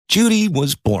Judy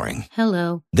was boring.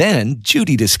 Hello. Then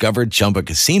Judy discovered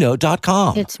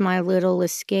ChumbaCasino.com. It's my little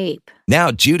escape. Now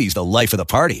Judy's the life of the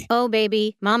party. Oh,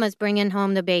 baby, mama's bringing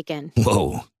home the bacon.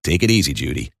 Whoa, take it easy,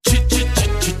 Judy.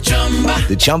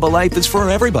 The Chumba life is for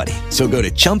everybody. So go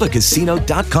to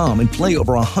ChumbaCasino.com and play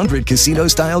over 100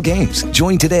 casino-style games.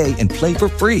 Join today and play for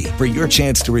free for your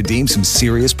chance to redeem some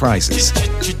serious prizes.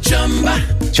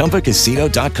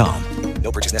 ChumbaCasino.com.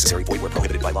 No purchase necessary. Void where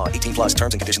prohibited by law. 18 plus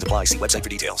terms and conditions apply. See website for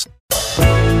details.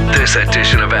 This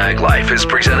edition of Ag Life is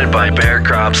presented by Bayer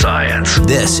Crop Science.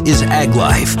 This is Ag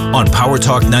Life on Power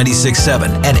Talk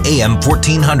 96.7 and AM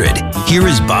 1400. Here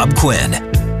is Bob Quinn.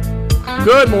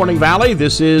 Good morning, Valley.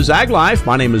 This is Ag Life.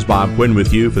 My name is Bob Quinn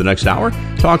with you for the next hour,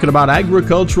 talking about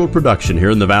agricultural production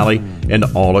here in the Valley and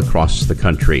all across the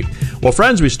country. Well,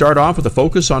 friends, we start off with a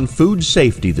focus on food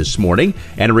safety this morning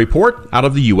and a report out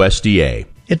of the USDA.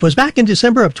 It was back in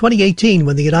December of 2018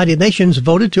 when the United Nations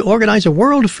voted to organize a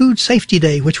World Food Safety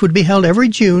Day, which would be held every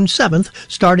June 7th,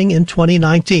 starting in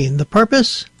 2019. The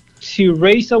purpose? To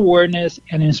raise awareness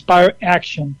and inspire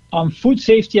action on food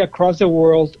safety across the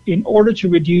world in order to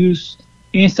reduce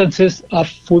instances of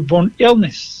foodborne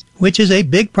illness, which is a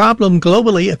big problem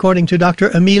globally, according to Dr.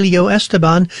 Emilio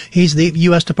Esteban. He's the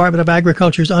U.S. Department of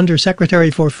Agriculture's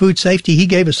Undersecretary for Food Safety. He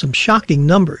gave us some shocking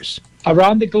numbers.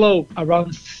 Around the globe,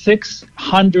 around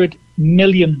 600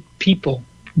 million people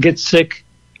get sick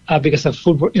because of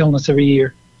foodborne illness every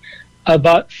year.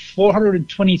 About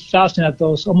 420,000 of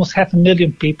those, almost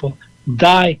 500,000 people,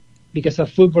 die because of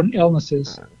foodborne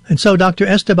illnesses. And so Dr.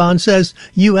 Esteban says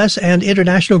U.S. and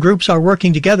international groups are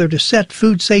working together to set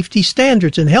food safety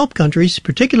standards and help countries,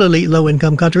 particularly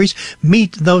low-income countries,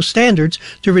 meet those standards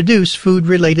to reduce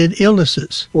food-related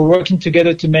illnesses. We're working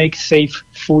together to make safe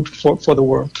food for the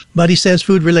world. But he says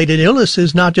food-related illness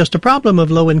is not just a problem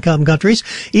of low-income countries.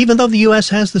 Even though the U.S.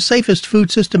 has the safest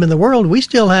food system in the world, we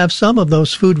still have some of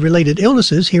those food-related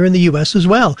illnesses here in the U.S. as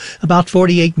well. About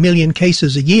 48 million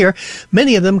cases a year,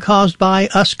 many of them caused by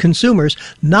us consumers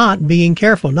not being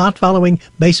careful, not following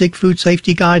basic food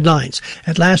safety guidelines.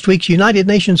 At last week's United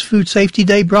Nations Food Safety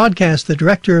Day broadcast, the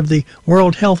director of the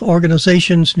World Health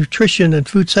Organization's Nutrition and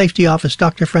Food Safety Office,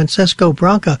 Dr. Francesco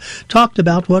Branca, talked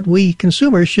about what we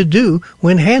consumers should do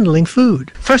when handling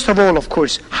food. First of all, of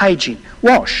course, hygiene.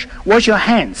 Wash your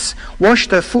hands. Wash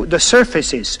the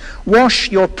surfaces. Wash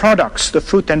your products, the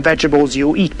fruit and vegetables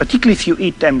you eat, particularly if you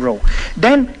eat them raw.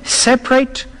 Then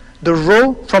separate the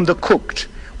raw from the cooked.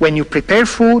 When you prepare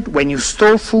food, when you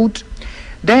store food.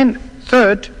 Then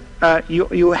third,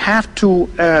 you have to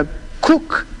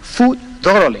cook food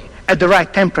thoroughly at the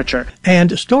right temperature.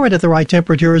 And store it at the right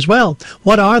temperature as well.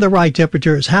 What are the right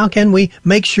temperatures? How can we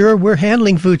make sure we're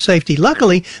handling food safety?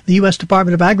 Luckily, the U.S.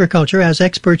 Department of Agriculture has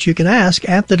experts you can ask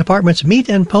at the department's Meat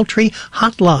and Poultry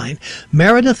Hotline.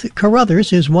 Meredith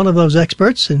Carruthers is one of those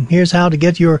experts, and here's how to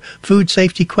get your food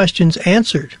safety questions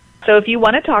answered. So if you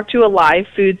want to talk to a live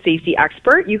food safety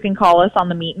expert, you can call us on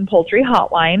the Meat and Poultry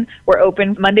Hotline. We're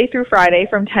open Monday through Friday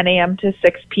from 10 a.m. to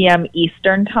 6 p.m.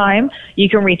 Eastern Time. You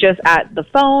can reach us at the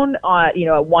phone, at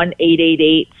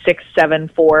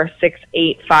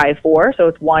 1-888-674-6854. So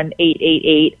it's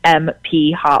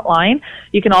 1-888-MP Hotline.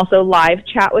 You can also live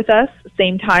chat with us,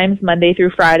 same times, Monday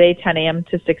through Friday, 10 a.m.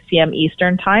 to 6 p.m.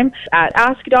 Eastern Time at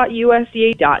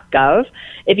ask.usda.gov.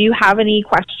 If you have any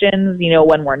questions,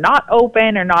 when we're not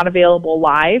open or not available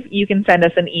live, you can send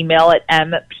us an email at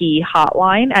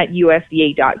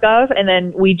mphotline@usda.gov. And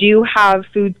then we do have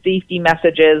food safety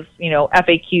messages,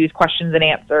 FAQs, questions and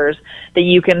answers that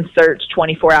you can search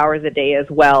 24 hours a day as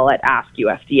well at Ask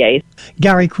USDA.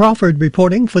 Gary Crawford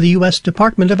reporting for the U.S.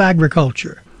 Department of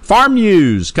Agriculture. Farm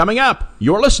news coming up.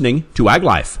 You're listening to Ag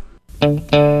Life.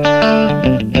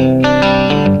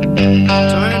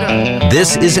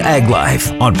 This is Ag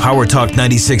Life on Power Talk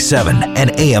 96.7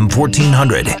 and AM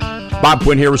 1400. Bob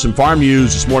Quinn here with some farm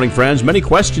news this morning, friends. Many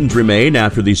questions remain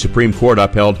after the Supreme Court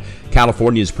upheld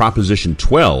California's Proposition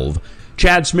 12.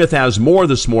 Chad Smith has more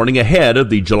this morning ahead of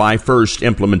the July 1st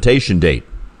implementation date.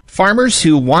 Farmers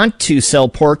who want to sell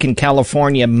pork in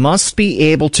California must be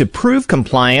able to prove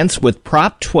compliance with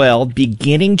Prop 12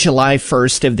 beginning July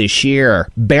 1st of this year.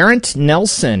 Barrett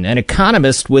Nelson, an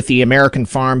economist with the American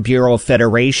Farm Bureau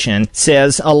Federation,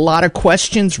 says a lot of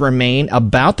questions remain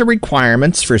about the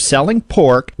requirements for selling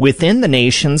pork within the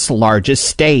nation's largest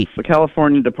state. The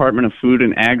California Department of Food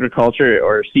and Agriculture,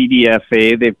 or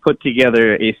CDFA, they've put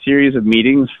together a series of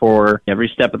meetings for every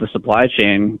step of the supply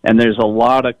chain, and there's a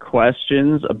lot of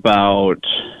questions about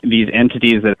these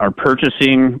entities that are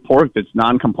purchasing pork that's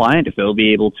non-compliant, if they'll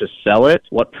be able to sell it,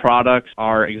 what products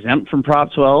are exempt from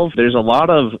Prop 12. There's a lot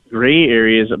of gray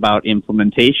areas about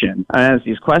implementation. As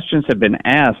these questions have been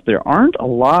asked, there aren't a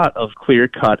lot of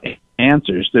clear-cut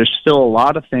answers. There's still a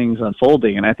lot of things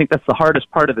unfolding, and I think that's the hardest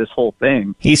part of this whole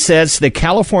thing. He says the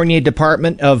California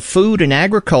Department of Food and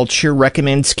Agriculture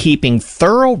recommends keeping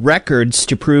thorough records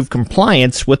to prove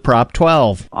compliance with Prop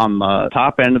 12. On the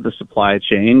top end of the supply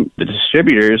chain, the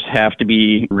distributors have to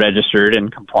be registered in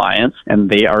compliance, and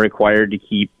they are required to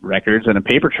keep records and a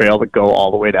paper trail that go all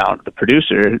the way down to the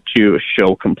producer to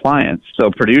show compliance.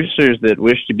 So producers that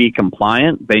wish to be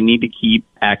compliant, they need to keep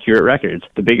accurate records.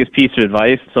 The biggest piece of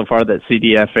advice so far that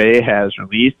CDFA has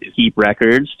released is keep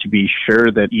records to be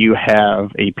sure that you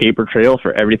have a paper trail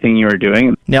for everything you are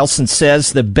doing. Nelson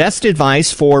says the best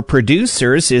advice for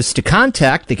producers is to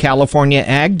contact the California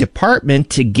Ag Department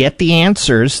to get the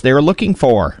answers they're looking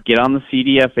for. Get on the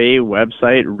CDFA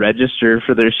website, register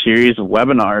for their series of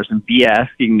webinars, and be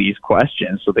asking these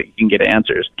questions so that you can get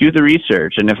answers. Do the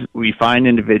research, and if we find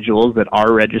individuals that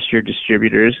are registered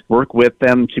distributors, work with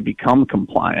them to become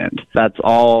compliant. That's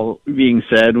all being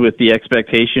said with the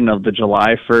expectation of the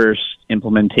July 1st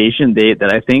implementation date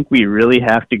that I think we really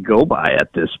have to go by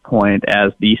at this point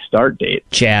as the start date.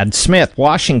 Chad Smith,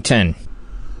 Washington.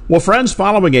 Well, friends,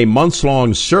 following a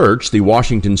months-long search, the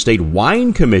Washington State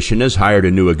Wine Commission has hired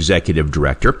a new executive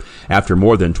director. After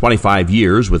more than 25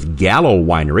 years with Gallo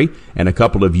Winery and a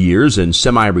couple of years in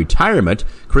semi-retirement,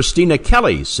 Christina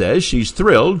Kelly says she's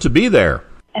thrilled to be there.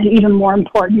 And even more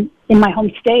important, in my home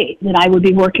state, that I would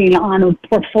be working on a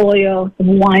portfolio of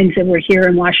wines that were here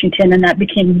in Washington, and that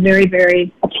became very,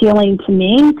 very appealing to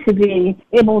me, to be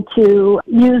able to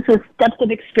use this depth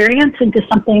of experience into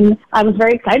something I was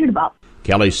very excited about.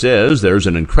 Kelly says there's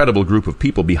an incredible group of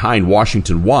people behind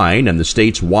Washington Wine and the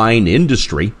state's wine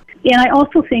industry. And I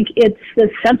also think it's the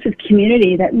sense of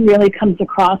community that really comes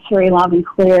across very loud and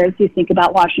clear as you think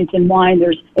about Washington Wine.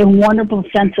 There's a wonderful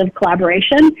sense of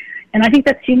collaboration, and I think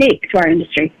that's unique to our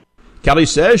industry. Kelly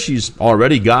says she's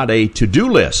already got a to-do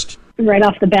list. Right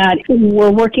off the bat,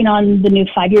 we're working on the new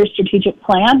 5-year strategic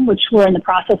plan, which we're in the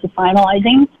process of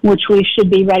finalizing, which we should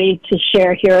be ready to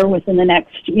share here within the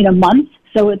next month.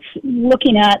 So it's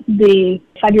looking at the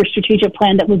 5-year strategic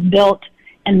plan that was built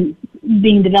and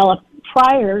being developed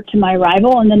prior to my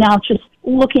arrival, and then now it's just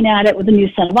looking at it with a new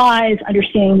set of eyes,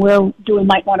 understanding where we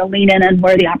might want to lean in and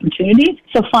where are the opportunities.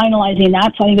 So finalizing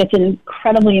that, so I think that's an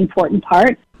incredibly important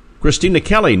part. Christina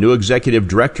Kelly, new executive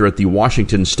director at the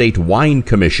Washington State Wine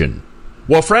Commission.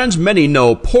 Well, friends, many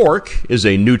know pork is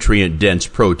a nutrient-dense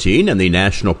protein, and the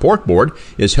National Pork Board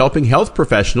is helping health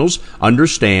professionals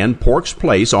understand pork's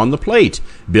place on the plate.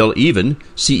 Bill Even,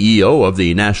 CEO of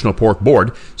the National Pork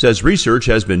Board, says research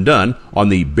has been done on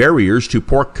the barriers to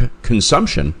pork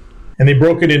consumption. And they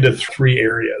broke it into 3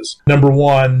 areas. Number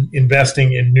 1,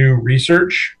 investing in new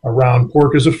research around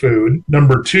pork as a food.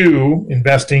 Number 2,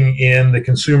 investing in the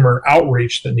consumer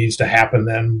outreach that needs to happen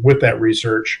then with that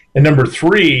research. And number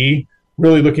 3,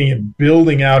 really looking at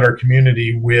building out our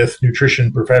community with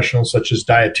nutrition professionals such as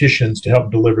dietitians to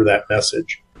help deliver that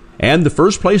message. And the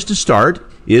first place to start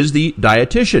is the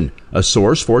dietitian, a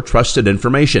source for trusted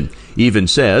information. Even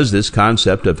says this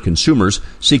concept of consumers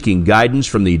seeking guidance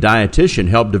from the dietitian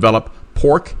helped develop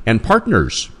Pork and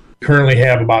Partners. Currently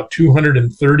have about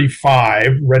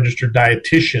 235 registered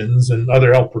dietitians and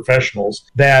other health professionals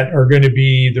that are going to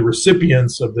be the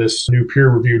recipients of this new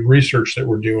peer-reviewed research that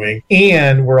we're doing.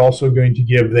 And we're also going to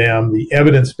give them the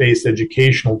evidence-based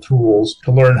educational tools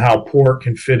to learn how pork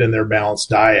can fit in their balanced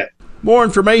diet. More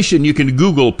information, you can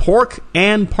Google Pork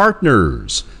and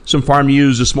Partners. Some farm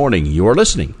news this morning. You're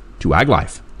listening to Ag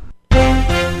Life.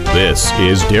 This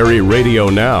is Dairy Radio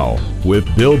Now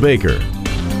with Bill Baker.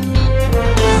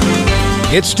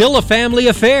 It's still a family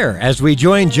affair as we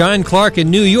join John Clark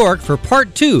in New York for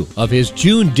part 2 of his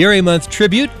June Dairy Month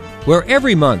tribute, where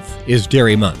every month is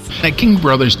Dairy Month. At King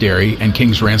Brothers Dairy and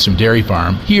King's Ransom Dairy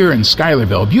Farm here in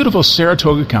Schuylerville, beautiful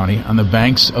Saratoga County on the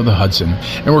banks of the Hudson.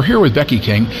 And we're here with Becky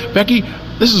King. Becky,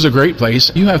 this is a great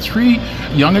place. You have 3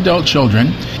 young adult children.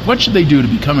 What should they do to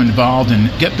become involved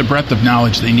and get the breadth of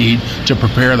knowledge they need to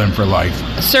prepare them for life?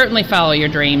 Certainly follow your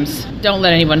dreams. Don't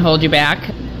let anyone hold you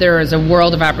back. There is a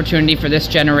world of opportunity for this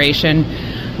generation.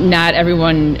 Not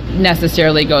everyone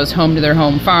necessarily goes home to their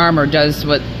home farm or does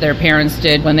what their parents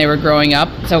did when they were growing up.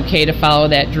 It's okay to follow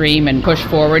that dream and push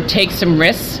forward. Take some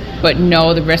risks. but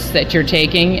know the risks that you're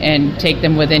taking and take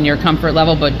them within your comfort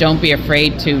level, but don't be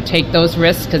afraid to take those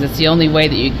risks because it's the only way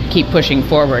that you keep pushing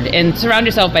forward. And surround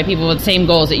yourself by people with the same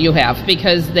goals that you have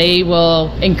because they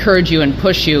will encourage you and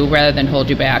push you rather than hold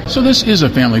you back. So this is a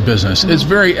family business. It's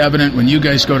very evident when you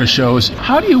guys go to shows.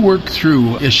 How do you work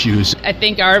through issues? I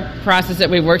think our process that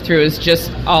we work through is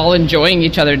just all enjoying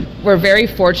each other. We're very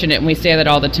fortunate, and we say that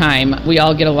all the time. We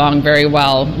all get along very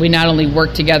well. We not only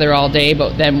work together all day,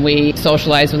 but then we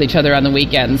socialize with each other on the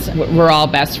weekends. We're all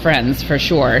best friends, for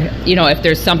sure. You know, if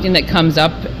there's something that comes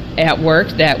up at work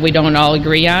that we don't all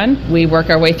agree on, we work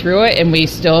our way through it, and we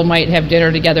still might have dinner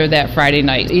together that Friday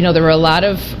night. You know, there were a lot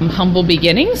of humble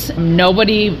beginnings.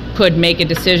 Nobody could make a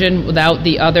decision without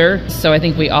the other, so I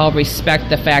think we all respect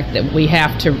the fact that we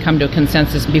have to come to a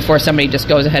consensus before somebody just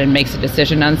goes ahead and makes a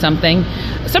decision on something,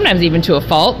 sometimes even to a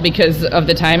fault because of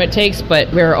the time it takes, but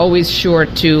we're always sure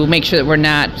to make sure that we're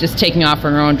not just taking off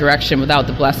in our own direction without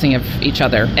the blessing of each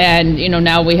other. And, you know,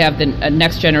 now we have the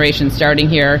next generation starting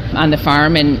here on the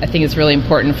farm, and I think it's really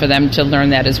important for them to learn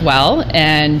that as well.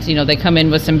 And, you know, they come in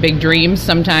with some big dreams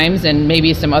sometimes and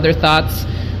maybe some other thoughts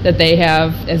that they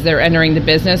have as they're entering the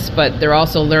business, but they're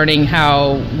also learning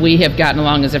how we have gotten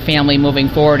along as a family moving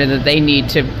forward and that they need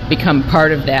to become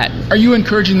part of that. Are you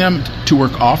encouraging them to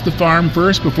work off the farm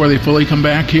first before they fully come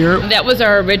back here? That was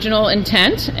our original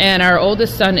intent, and our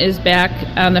oldest son is back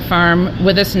on the farm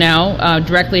with us now,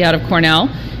 directly out of Cornell.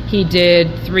 He did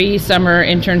 3 summer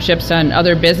internships on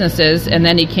other businesses, and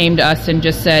then he came to us and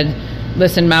just said,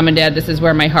 listen, Mom and Dad, this is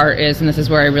where my heart is, and this is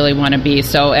where I really want to be.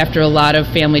 So after a lot of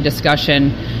family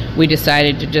discussion, we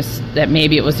decided that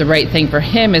maybe it was the right thing for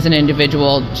him as an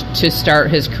individual to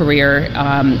start his career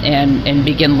and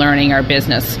begin learning our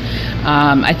business.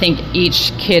 I think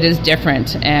each kid is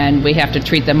different, and we have to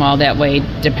treat them all that way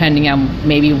depending on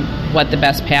maybe what the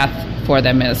best path for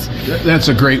them is. That's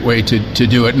a great way to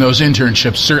do it, and those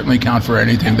internships certainly count for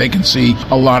anything. They can see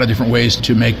a lot of different ways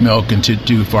to make milk and to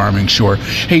do farming, sure.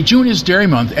 Hey, June is Dairy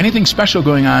Month. Anything special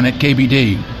going on at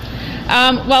KBD?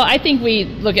 Well, I think we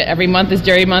look at every month as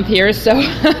Dairy Month here, so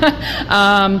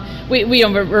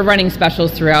we're running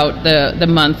specials throughout the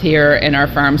month here in our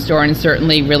farm store, and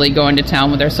certainly really going to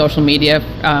town with our social media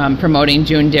promoting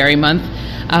June Dairy Month.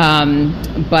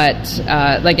 But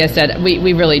like I said,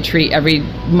 we really treat every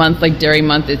month like Dairy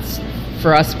Month. It's,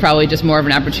 for us, probably just more of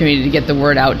an opportunity to get the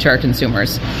word out to our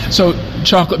consumers. So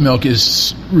chocolate milk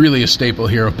is really a staple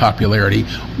here of popularity.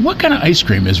 What kind of ice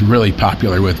cream is really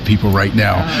popular with people right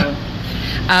now?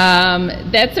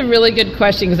 That's a really good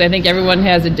question because I think everyone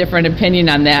has a different opinion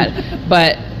on that.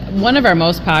 But one of our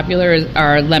most popular is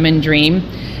our Lemon Dream.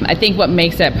 I think what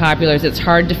makes that popular is it's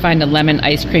hard to find a lemon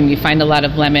ice cream. You find a lot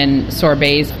of lemon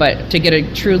sorbets, but to get a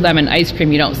true lemon ice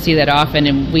cream, you don't see that often.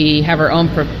 And we have our own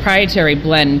proprietary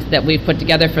blend that we've put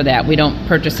together for that. We don't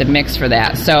purchase a mix for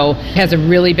that. So it has a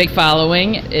really big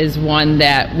following, is one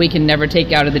that we can never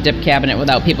take out of the dip cabinet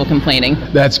without people complaining.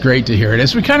 That's great to hear.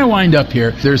 As we kind of wind up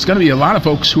here, there's going to be a lot of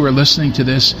folks who are listening to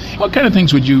this. What kind of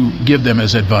things would you give them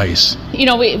as advice? You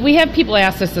know, we have people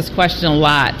ask us this question a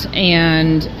lot,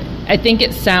 and I think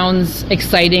it sounds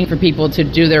exciting for people to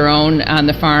do their own on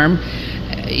the farm.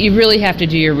 You really have to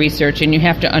do your research, and you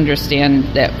have to understand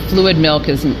that fluid milk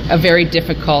is a very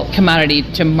difficult commodity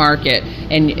to market,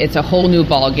 and it's a whole new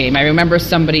ball game. I remember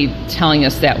somebody telling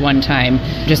us that one time,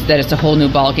 just that it's a whole new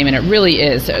ball game, and it really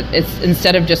is. It's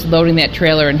instead of just loading that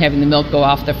trailer and having the milk go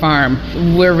off the farm,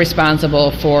 we're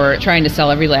responsible for trying to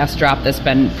sell every last drop that's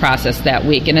been processed that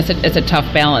week, and it's a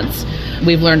tough balance.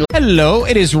 We've learned. Hello,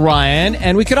 it is Ryan,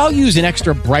 and we could all use an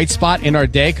extra bright spot in our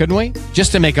day, couldn't we?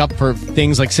 Just to make up for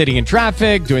things like sitting in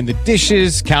traffic, doing the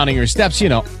dishes, counting your steps, you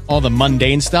know, all the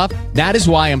mundane stuff. That is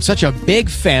why I'm such a big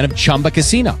fan of Chumba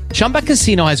Casino. Chumba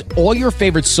Casino has all your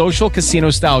favorite social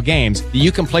casino-style games that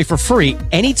you can play for free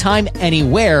anytime,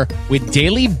 anywhere with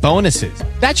daily bonuses.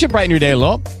 That should brighten your day a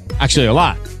little. Actually, a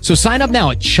lot. So sign up now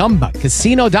at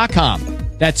ChumbaCasino.com.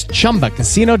 That's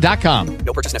ChumbaCasino.com.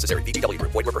 No purchase necessary. VGW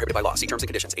Group. Void where prohibited by law. See terms and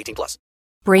conditions. 18+.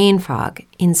 Brain fog,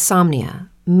 insomnia,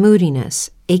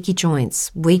 moodiness, achy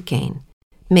joints, weight gain.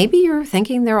 Maybe you're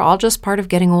thinking they're all just part of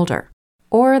getting older.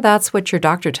 Or that's what your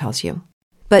doctor tells you.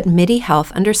 But MIDI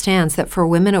Health understands that for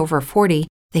women over 40,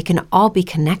 they can all be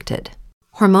connected.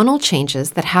 Hormonal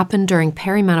changes that happen during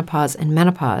perimenopause and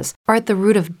menopause are at the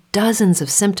root of dozens of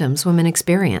symptoms women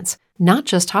experience, not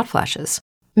just hot flashes.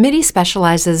 MIDI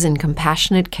specializes in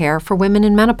compassionate care for women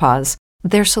in menopause.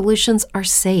 Their solutions are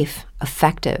safe,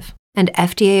 effective, and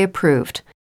FDA approved.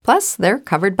 Plus, they're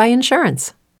covered by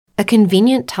insurance. A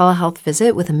convenient telehealth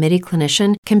visit with a MIDI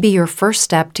clinician can be your first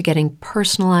step to getting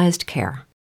personalized care.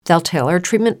 They'll tailor a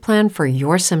treatment plan for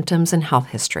your symptoms and health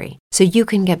history so you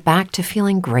can get back to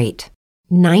feeling great.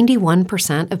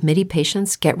 91% of MIDI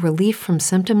patients get relief from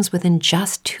symptoms within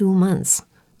just 2 months.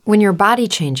 When your body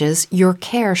changes, your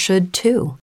care should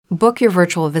too. Book your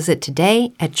virtual visit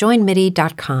today at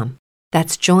joinmidi.com.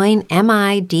 That's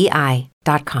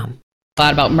joinmidi.com. A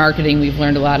lot about marketing. We've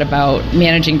learned a lot about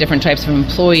managing different types of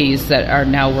employees that are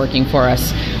now working for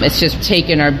us. It's just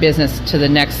taken our business to the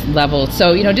next level.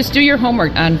 So, just do your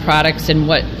homework on products and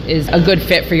what is a good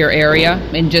fit for your area,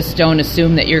 and just don't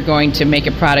assume that you're going to make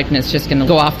a product and it's just going to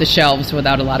go off the shelves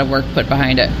without a lot of work put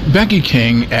behind it. Becky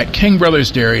King at King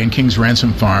Brothers Dairy and King's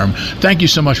Ransom Farm, thank you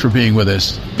so much for being with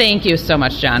us. Thank you so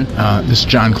much, John. This is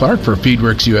John Clark for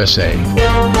FeedWorks USA.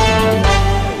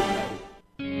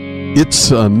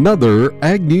 It's another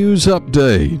Ag News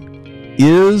update.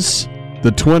 Is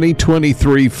the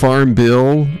 2023 Farm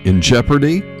Bill in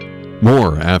jeopardy?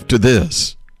 More after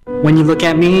this. When you look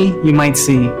at me, you might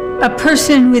see a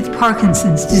person with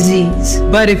Parkinson's disease.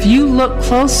 But if you look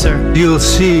closer, you'll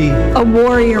see a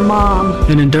warrior mom,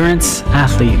 an endurance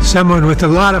athlete, someone with a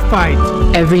lot of fight.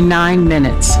 Every 9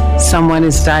 minutes, someone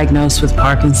is diagnosed with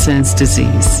Parkinson's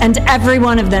disease. And every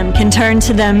one of them can turn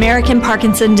to the American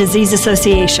Parkinson Disease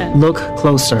Association. Look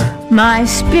closer. My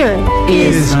spirit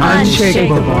is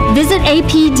unshakable. Visit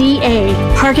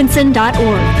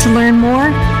apdaparkinson.org to learn more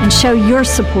and show your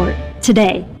support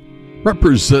today.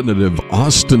 Representative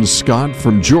Austin Scott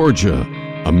from Georgia,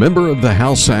 a member of the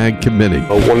House Ag Committee.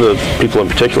 One of the people in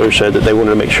particular said that they wanted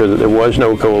to make sure that there was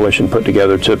no coalition put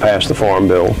together to pass the Farm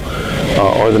Bill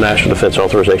or the National Defense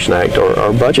Authorization Act or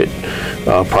budget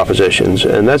propositions,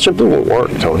 and that simply won't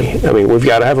work, Tony. I mean, we've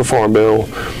got to have a Farm Bill.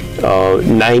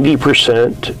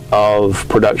 90% of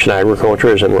production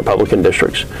agriculture is in Republican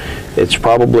districts. It's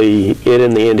probably it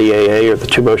and the NDAA are the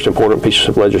two most important pieces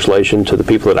of legislation to the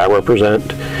people that I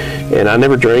represent. And I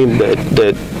never dreamed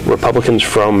that Republicans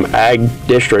from ag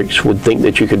districts would think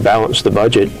that you could balance the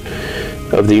budget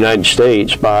of the United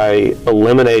States by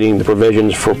eliminating the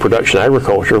provisions for production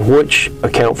agriculture, which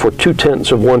account for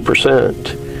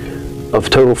 0.2% of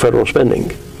total federal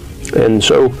spending. And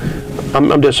so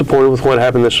I'm disappointed with what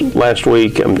happened this last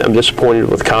week. I'm disappointed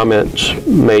with comments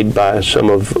made by some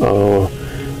of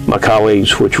my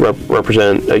colleagues, which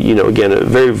represent, again, a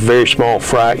very, very small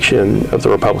fraction of the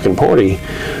Republican Party,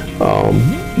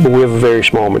 but we have a very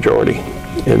small majority.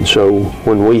 And so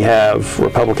when we have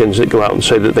Republicans that go out and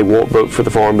say that they won't vote for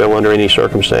the Farm Bill under any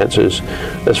circumstances,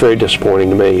 that's very disappointing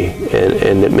to me,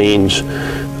 and it means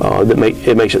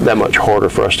it makes it that much harder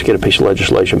for us to get a piece of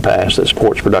legislation passed that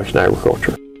supports production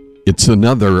agriculture. It's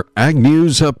another Ag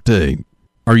News update.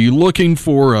 Are you looking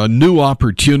for a new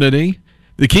opportunity?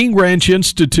 The King Ranch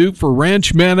Institute for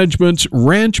Ranch Management's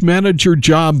Ranch Manager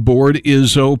Job Board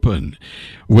is open,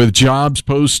 with jobs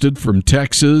posted from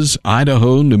Texas,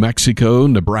 Idaho, New Mexico,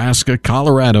 Nebraska,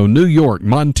 Colorado, New York,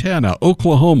 Montana,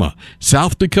 Oklahoma,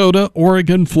 South Dakota,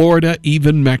 Oregon, Florida,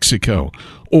 even Mexico.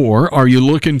 Or are you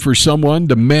looking for someone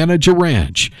to manage a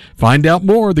ranch? Find out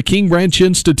more at the King Ranch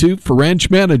Institute for Ranch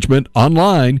Management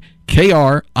online,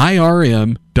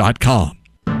 KRIRM.com.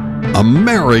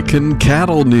 American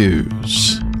Cattle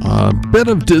News. A bit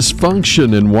of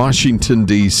dysfunction in Washington,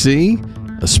 D.C.,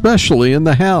 especially in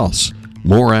the House.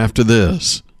 More after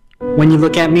this. When you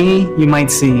look at me, you might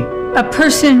see a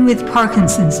person with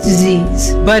Parkinson's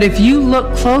disease. But if you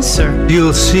look closer,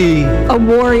 you'll see a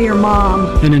warrior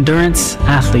mom, an endurance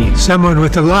athlete, someone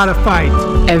with a lot of fight.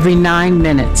 Every 9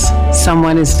 minutes,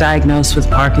 someone is diagnosed with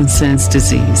Parkinson's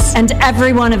disease. And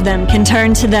every one of them can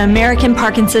turn to the American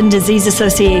Parkinson Disease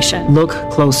Association. Look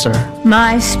closer.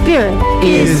 My spirit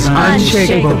is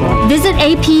unshakable. Visit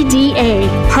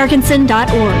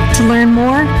apdaparkinson.org to learn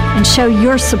more and show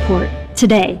your support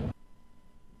today.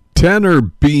 Tanner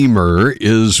Beamer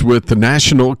is with the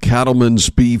National Cattlemen's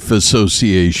Beef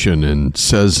Association and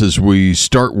says as we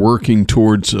start working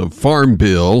towards a farm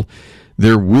bill,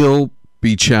 there will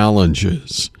be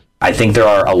challenges. I think there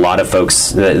are a lot of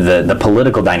folks, the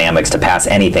political dynamics to pass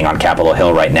anything on Capitol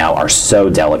Hill right now are so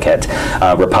delicate.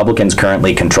 Republicans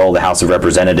currently control the House of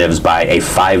Representatives by a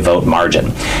 5-vote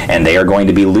margin, and they are going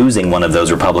to be losing one of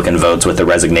those Republican votes with the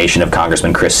resignation of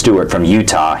Congressman Chris Stewart from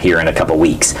Utah here in a couple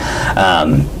weeks.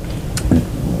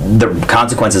 the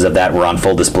consequences of that were on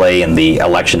full display in the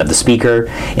election of the Speaker,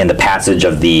 in the passage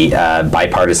of the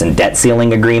bipartisan debt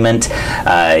ceiling agreement.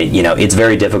 It's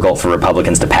very difficult for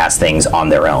Republicans to pass things on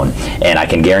their own. And I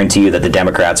can guarantee you that the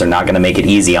Democrats are not going to make it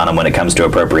easy on them when it comes to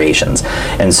appropriations.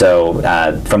 And so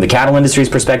from the cattle industry's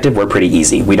perspective, we're pretty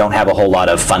easy. We don't have a whole lot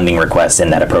of funding requests in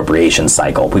that appropriations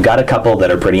cycle. We've got a couple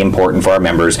that are pretty important for our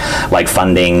members, like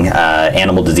funding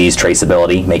animal disease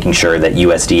traceability, making sure that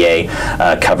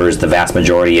USDA covers the vast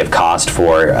majority of cost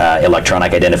for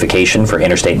electronic identification for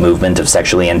interstate movement of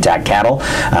sexually intact cattle,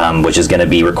 which is going to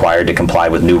be required to comply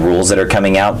with new rules that are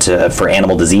coming out for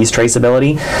animal disease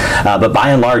traceability. But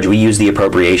by and large, we use the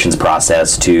appropriations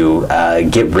process to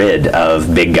get rid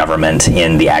of big government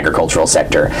in the agricultural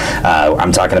sector.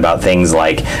 I'm talking about things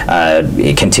like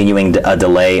continuing a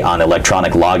delay on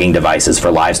electronic logging devices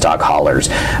for livestock haulers,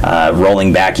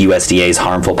 rolling back USDA's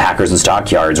harmful packers and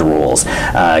stockyards rules,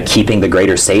 keeping the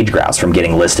greater sage grouse from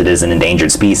getting listed as an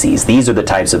endangered species. These are the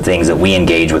types of things that we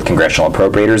engage with congressional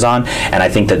appropriators on, and I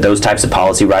think that those types of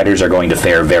policy writers are going to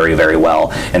fare very, very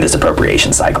well in this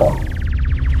appropriation cycle.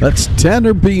 That's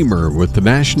Tanner Beamer with the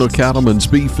National Cattlemen's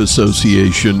Beef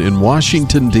Association in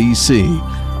Washington, D.C.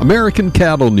 American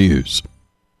Cattle News.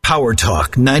 Power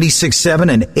Talk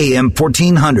 96.7 and AM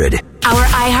 1400. Our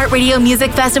iHeartRadio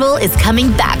Music Festival is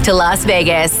coming back to Las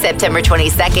Vegas, September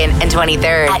 22nd and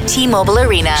 23rd at T-Mobile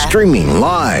Arena. Streaming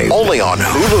live only on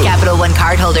Hulu. Capital One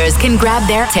cardholders can grab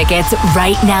their tickets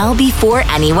right now before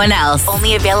anyone else.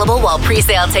 Only available while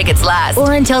pre-sale tickets last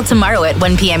or until tomorrow at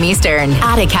 1 p.m. Eastern.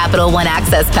 Add a Capital One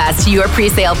Access Pass to your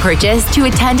pre-sale purchase to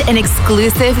attend an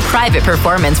exclusive private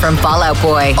performance from Fall Out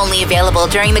Boy. Only available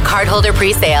during the cardholder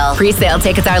pre-sale. Pre-sale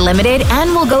tickets are limited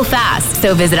and will go fast.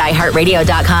 So visit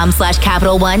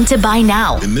iHeartRadio.com/Capital One to buy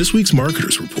now. In this week's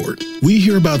Marketers Report, we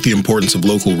hear about the importance of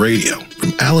local radio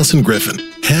from Allison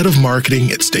Griffin, head of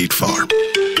marketing at State Farm.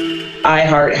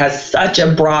 iHeart has such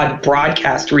a broad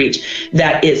broadcast reach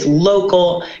that is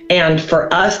local, and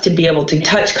for us to be able to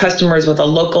touch customers with a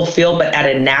local feel but at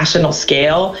a national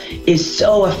scale is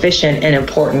so efficient and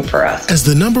important for us. As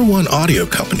the #1 audio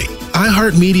company,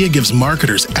 iHeartMedia gives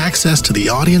marketers access to the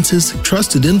audiences,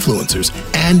 trusted influencers,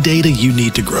 and data you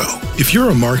need to grow. If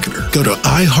you're a marketer, go to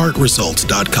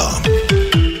iHeartResults.com.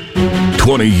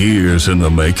 20 years in the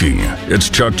making. It's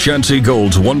Chuck Chansey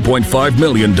Gold's $1.5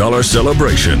 million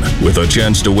celebration with a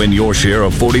chance to win your share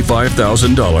of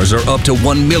 $45,000 or up to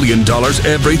 $1 million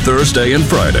every Thursday and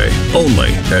Friday. Only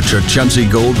at Chuck Chansey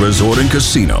Gold Resort and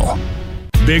Casino.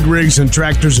 Big rigs and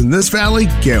tractors in this valley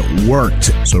get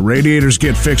worked, so radiators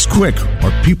get fixed quick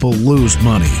or people lose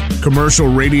money. Commercial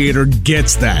Radiator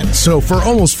gets that. So for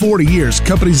almost 40 years,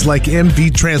 companies like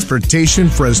MV Transportation,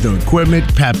 Fresno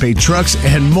Equipment, Pape Trucks,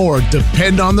 and more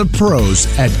depend on the pros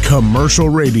at Commercial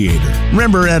Radiator.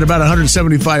 Remember, at about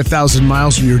 175,000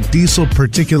 miles, your diesel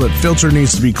particulate filter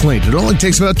needs to be cleaned. It only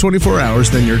takes about 24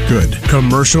 hours, then you're good.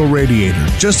 Commercial Radiator,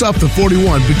 just off the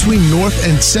 41 between North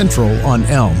and Central on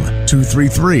Elm.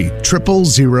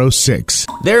 233-0006.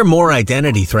 There are more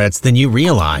identity threats than you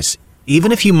realize.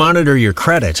 Even if you monitor your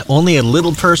credit, only a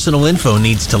little personal info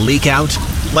needs to leak out,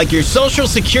 like your social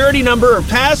security number or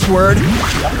password.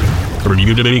 Or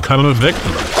you to become a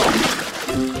victim.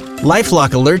 LifeLock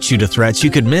alerts you to threats you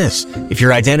could miss. If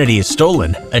your identity is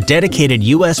stolen, a dedicated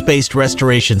U.S.-based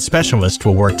restoration specialist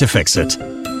will work to fix it.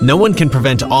 No one can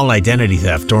prevent all identity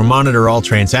theft or monitor all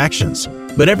transactions,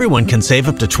 but everyone can save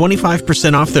up to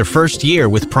 25% off their first year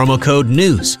with promo code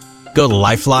NEWS. Go to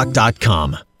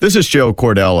LifeLock.com. This is Joe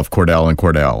Cordell of Cordell &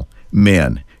 Cordell.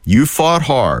 Men, you fought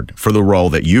hard for the role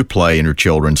that you play in your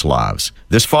children's lives.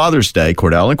 This Father's Day,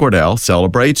 Cordell & Cordell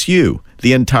celebrates you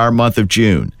the entire month of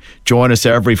June. Join us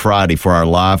every Friday for our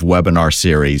live webinar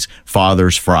series,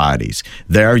 Father's Fridays.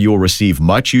 There you'll receive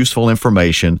much useful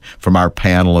information from our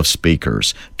panel of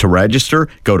speakers. To register,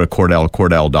 go to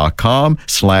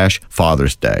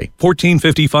CordellCordell.com/Father's Day.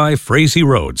 1455 Frazee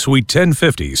Road, Suite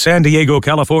 1050, San Diego,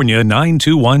 California,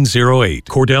 92108.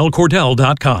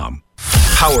 CordellCordell.com.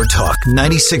 Power Talk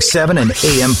 96.7 and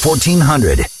AM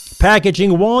 1400.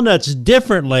 Packaging walnuts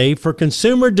differently for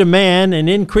consumer demand and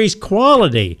increased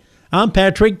quality. I'm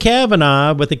Patrick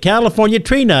Cavanaugh with the California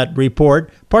Tree Nut Report,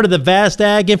 part of the Vast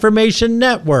Ag Information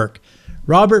Network.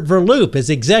 Robert Verloop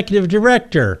is Executive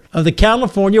Director of the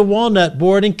California Walnut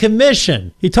Board and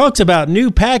Commission. He talks about new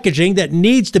packaging that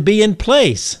needs to be in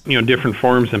place. Different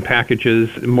forms and packages,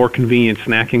 more convenient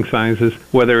snacking sizes,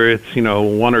 whether it's,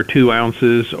 1 or 2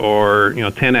 ounces or,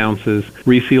 10 ounces,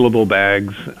 resealable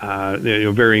bags,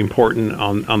 very important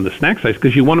on the snack size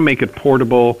because you want to make it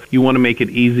portable. You want to make it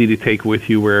easy to take with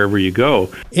you wherever you go.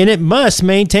 And it must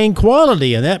maintain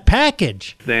quality in that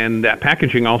package. Then that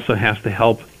packaging also has to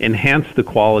help enhance the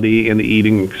quality and the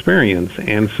eating experience.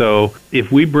 And so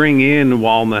if we bring in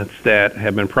walnuts that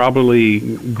have been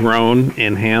properly grown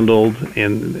and handled,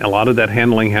 and a lot of that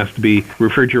handling has to be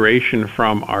refrigeration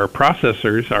from our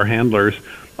processors, our handlers,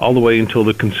 all the way until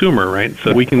the consumer, right?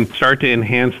 So we can start to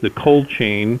enhance the cold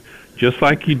chain just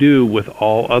like you do with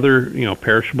all other,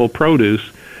 perishable produce.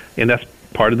 And that's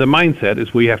part of the mindset,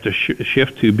 is we have to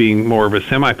shift to being more of a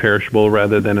semi-perishable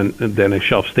rather than a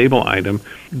shelf-stable item.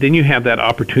 Then you have that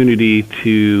opportunity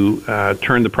to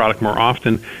turn the product more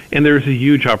often. And there's a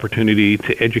huge opportunity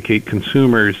to educate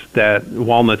consumers that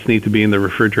walnuts need to be in the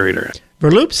refrigerator.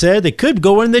 Verloop said they could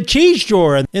go in the cheese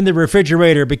drawer in the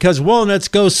refrigerator because walnuts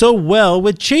go so well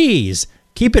with cheese.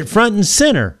 Keep it front and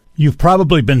center. You've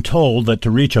probably been told that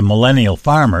to reach a millennial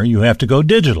farmer, you have to go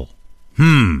digital.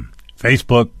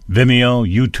 Facebook,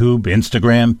 Vimeo, YouTube,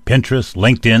 Instagram, Pinterest,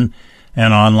 LinkedIn,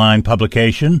 an online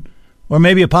publication, or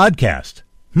maybe a podcast.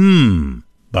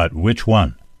 But which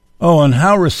one? Oh, and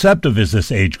how receptive is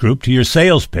this age group to your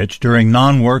sales pitch during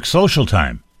non-work social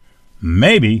time?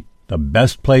 Maybe the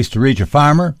best place to reach a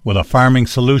farmer with a farming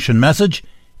solution message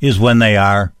is when they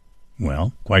are,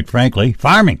 well, quite frankly,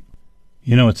 farming.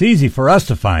 It's easy for us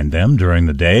to find them during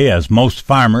the day, as most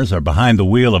farmers are behind the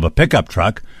wheel of a pickup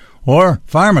truck or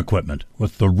farm equipment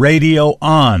with the radio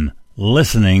on,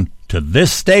 listening to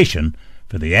this station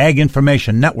for the Ag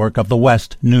Information Network of the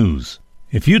West News.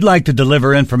 If you'd like to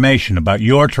deliver information about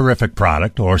your terrific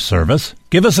product or service,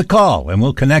 give us a call and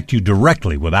we'll connect you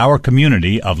directly with our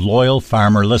community of loyal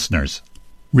farmer listeners.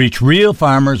 Reach real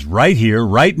farmers right here,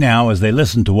 right now, as they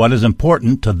listen to what is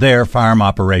important to their farm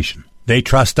operation. They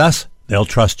trust us, they'll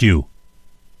trust you.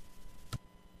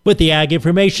 With the Ag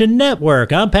Information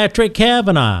Network, I'm Patrick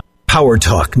Cavanaugh. Power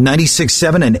Talk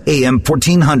 96.7 and AM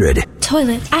 1400.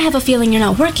 Toilet, I have a feeling you're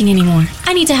not working anymore.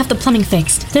 I need to have the plumbing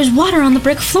fixed. There's water on the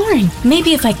brick flooring.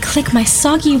 Maybe if I click my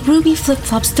soggy ruby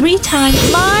flip-flops 3 times...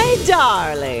 My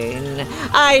darling,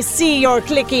 I see you're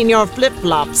clicking your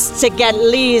flip-flops to get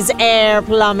Lee's Air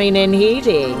Plumbing and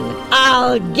Heating.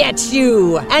 I'll get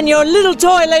you and your little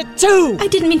toilet too. I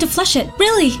didn't mean to flush it,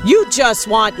 really. You just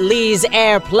want Lee's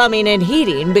Air Plumbing and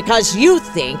Heating because you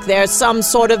think they're some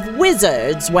sort of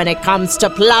wizards when it comes to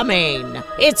plumbing.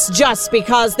 It's just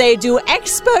because they do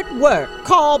expert work.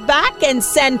 Call back and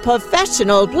send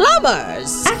professional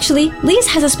plumbers. Actually, Lee's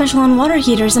has a special on water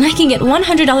heaters and I can get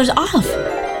 $100 off.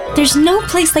 There's no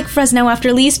place like Fresno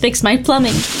after Lee's fixed my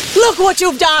plumbing. Look what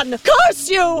you've done! Curse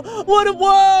you! What a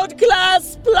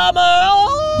world-class plumber!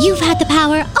 Oh. You've had the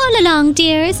power all along,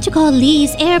 dears, to call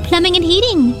Lee's Air Plumbing and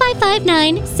Heating.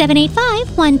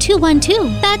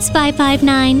 559-785-1212. That's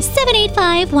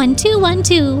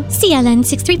 559-785-1212. CLN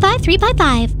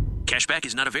 635-355. Cashback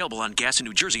is not available on gas in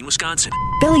New Jersey and Wisconsin.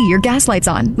 Billy, your gas light's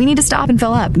on. We need to stop and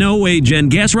fill up. No way, Jen.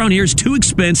 Gas around here is too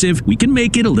expensive. We can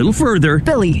make it a little further.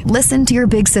 Billy, listen to your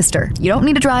big sister. You don't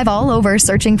need to drive all over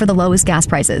searching for the lowest gas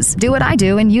prices. Do what I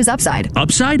do and use Upside.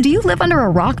 Upside? Do you live under a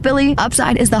rock, Billy?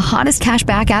 Upside is the hottest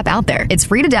cashback app out there. It's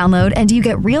free to download, and you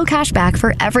get real cash back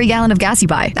for every gallon of gas you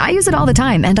buy. I use it all the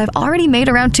time, and I've already made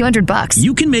around $200.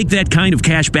 You can make that kind of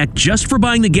cash back just for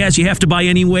buying the gas you have to buy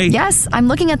anyway? Yes, I'm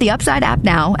looking at the Upside app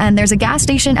now, and there's a gas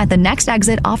station at the next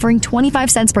exit offering 25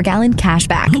 cents per gallon cash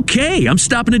back. Okay, I'm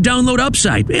stopping to download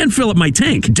Upside and fill up my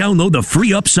tank. Download the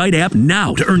free Upside app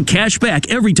now to earn cash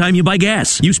back every time you buy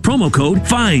gas. Use promo code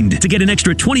FIND to get an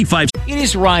extra 25. It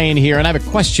is Ryan here, and I have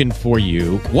a question for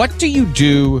you. What do you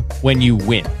do when you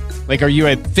win? Like, are you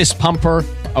a fist pumper,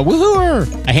 a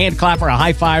woohooer, a hand clapper, a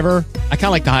high fiver? I kind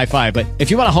of like the high five, but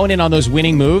if you want to hone in on those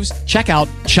winning moves, check out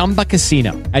Chumba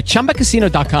Casino. At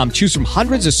ChumbaCasino.com, choose from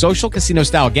hundreds of social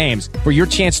casino-style games for your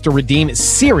chance to redeem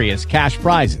serious cash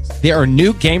prizes. There are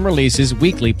new game releases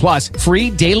weekly, plus free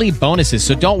daily bonuses.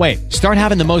 So don't wait. Start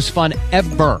having the most fun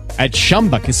ever at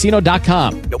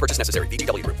ChumbaCasino.com. No purchase necessary.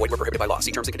 VGW. Void where prohibited by law.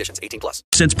 See terms and conditions. 18+.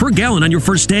 Cents per gallon on your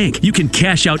first tank. You can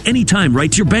cash out anytime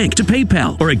right to your bank, to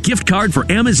PayPal, or a gift card for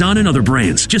Amazon and other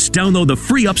brands. Just download the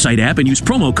free Upside app and use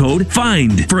promo code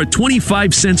FIND for a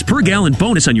 25 cents per gallon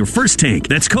bonus on your first tank.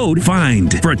 That's code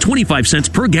FIND for a 25 cents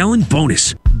per gallon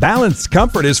bonus. Balanced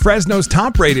Comfort is Fresno's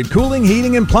top-rated cooling,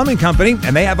 heating, and plumbing company,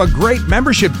 and they have a great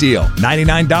membership deal.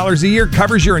 $99 a year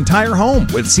covers your entire home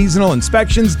with seasonal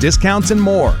inspections, discounts, and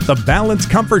more. The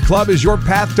Balanced Comfort Club is your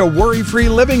path to worry-free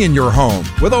living in your home.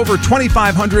 With over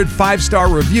 2,500 five-star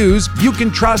reviews, you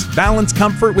can trust Balanced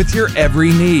Comfort with your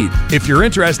every need. If you're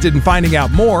interested in finding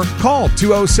out more, call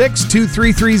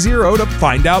 206-2330 to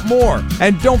find out more.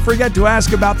 And don't forget to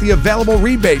ask about the available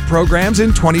rebate programs in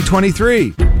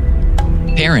 2023.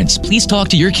 Parents, please talk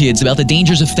to your kids about the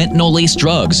dangers of fentanyl-laced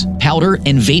drugs, powder,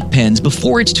 and vape pens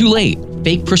before it's too late.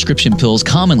 Fake prescription pills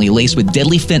commonly laced with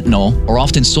deadly fentanyl are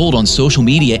often sold on social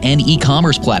media and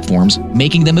e-commerce platforms,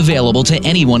 making them available to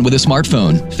anyone with a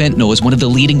smartphone. Fentanyl is one of the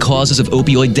leading causes of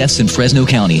opioid deaths in Fresno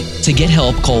County. To get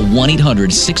help, call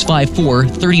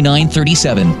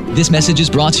 1-800-654-3937. This message is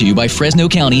brought to you by Fresno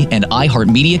County and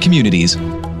iHeartMedia Communities.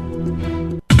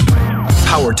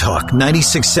 Power Talk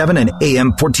 96.7 and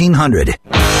AM 1400.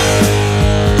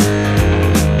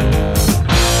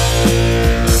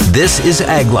 This is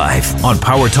Ag Life on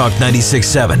Power Talk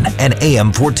 96.7 and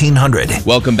AM 1400.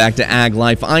 Welcome back to Ag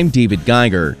Life. I'm David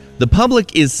Geiger. The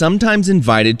public is sometimes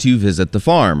invited to visit the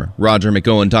farm. Roger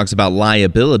McOwen talks about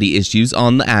liability issues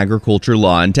on the Agriculture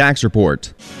Law and Tax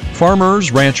Report.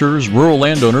 Farmers, ranchers, rural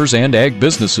landowners, and ag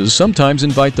businesses sometimes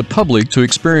invite the public to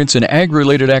experience an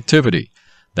ag-related activity.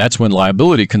 That's when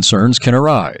liability concerns can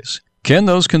arise. Can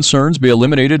those concerns be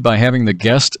eliminated by having the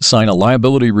guest sign a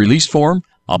liability release form?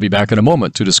 I'll be back in a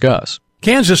moment to discuss.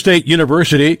 Kansas State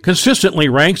University consistently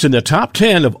ranks in the top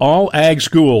 10 of all ag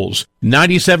schools.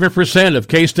 97% of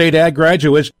K-State ag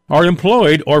graduates are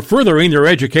employed or furthering their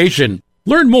education.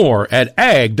 Learn more at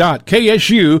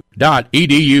ag.ksu.edu.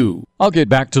 I'll get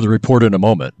back to the report in a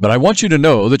moment, but I want you to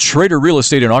know that Schrader Real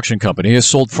Estate and Auction Company has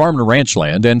sold farm and ranch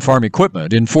land and farm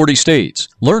equipment in 40 states.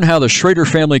 Learn how the Schrader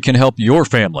family can help your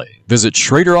family. Visit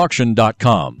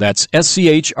SchraderAuction.com. That's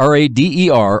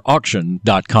SCHRADER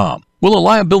auction.com. Will a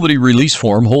liability release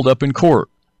form hold up in court?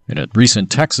 In a recent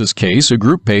Texas case, a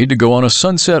group paid to go on a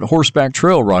sunset horseback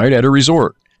trail ride at a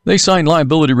resort. They signed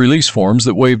liability release forms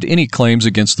that waived any claims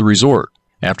against the resort.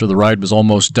 After the ride was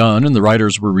almost done and the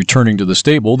riders were returning to the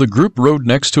stable, the group rode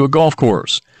next to a golf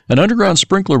course. An underground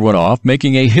sprinkler went off,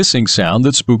 making a hissing sound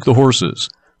that spooked the horses.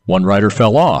 One rider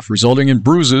fell off, resulting in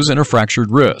bruises and a fractured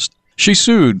wrist. She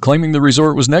sued, claiming the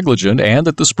resort was negligent and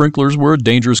that the sprinklers were a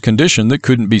dangerous condition that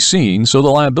couldn't be seen, so the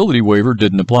liability waiver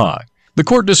didn't apply. The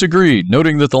court disagreed,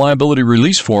 noting that the liability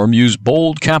release form used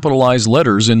bold, capitalized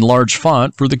letters in large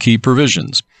font for the key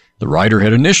provisions. The rider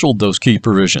had initialed those key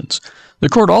provisions. The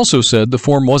court also said the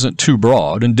form wasn't too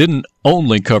broad and didn't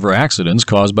only cover accidents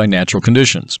caused by natural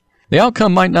conditions. The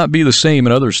outcome might not be the same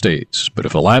in other states, but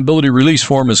if a liability release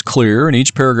form is clear and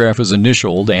each paragraph is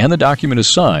initialed and the document is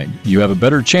signed, you have a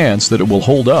better chance that it will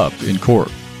hold up in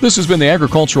court. This has been the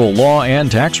Agricultural Law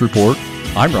and Tax Report.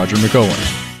 I'm Roger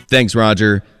McOwen. Thanks,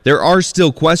 Roger. There are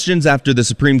still questions after the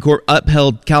Supreme Court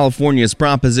upheld California's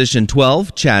Proposition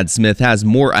 12. Chad Smith has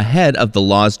more ahead of the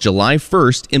law's July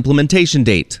 1st implementation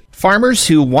date. Farmers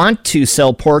who want to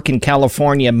sell pork in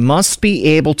California must be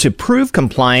able to prove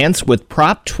compliance with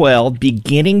Prop 12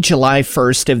 beginning July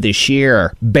 1st of this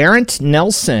year. Barrett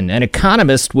Nelson, an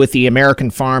economist with the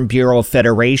American Farm Bureau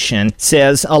Federation,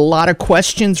 says a lot of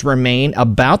questions remain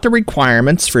about the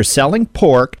requirements for selling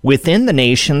pork within the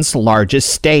nation's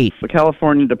largest state. The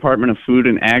California Department of Food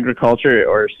and Agriculture,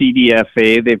 or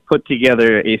CDFA, they've put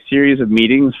together a series of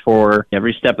meetings for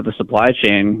every step of the supply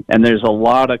chain, and there's a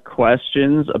lot of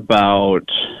questions about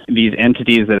these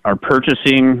entities that are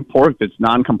purchasing pork that's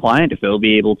non-compliant, if they'll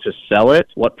be able to sell it,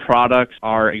 what products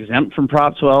are exempt from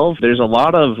Prop 12. There's a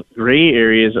lot of gray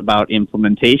areas about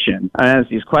implementation. And as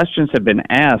these questions have been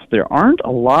asked, there aren't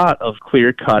a lot of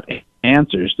clear-cut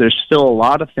answers. There's still a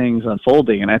lot of things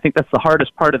unfolding, and I think that's the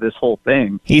hardest part of this whole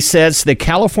thing. He says the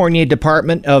California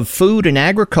Department of Food and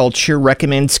Agriculture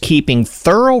recommends keeping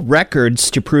thorough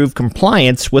records to prove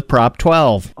compliance with Prop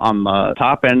 12. On the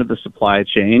top end of the supply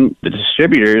chain, the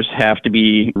distributors have to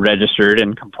be registered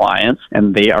in compliance,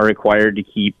 and they are required to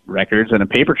keep records and a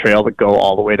paper trail that go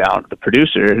all the way down to the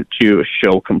producer to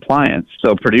show compliance.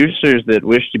 So producers that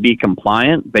wish to be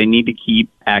compliant, they need to keep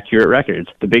accurate records.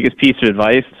 The biggest piece of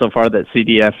advice so far that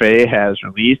CDFA has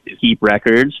released is keep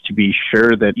records to be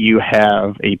sure that you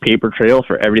have a paper trail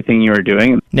for everything you are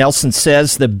doing. Nelson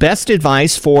says the best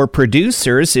advice for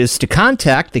producers is to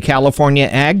contact the California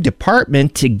Ag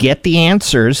Department to get the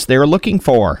answers they're looking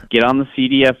for. Get on the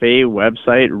CDFA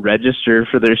website, register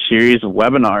for their series of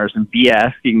webinars, and be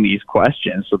asking these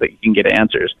questions so that you can get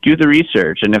answers. Do the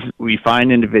research, and if we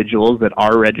find individuals that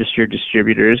are registered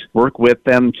distributors, work with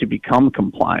them to become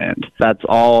compliant. That's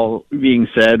all being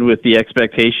said with the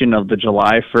expectation of the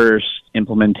July 1st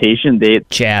implementation date.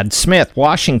 Chad Smith,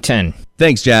 Washington.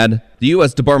 Thanks, Chad. The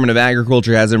U.S. Department of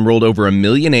Agriculture has enrolled over 1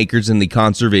 million acres in the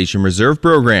Conservation Reserve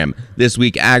Program. This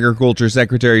week, Agriculture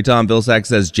Secretary Tom Vilsack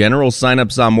says general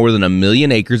signups saw more than 1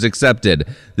 million acres accepted.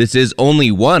 This is only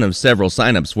one of several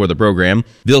signups for the program.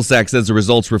 Vilsack says the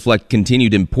results reflect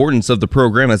continued importance of the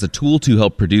program as a tool to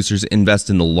help producers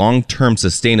invest in the long-term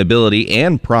sustainability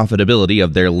and profitability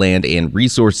of their land and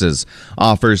resources.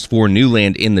 Offers for new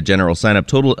land in the general signup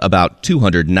total about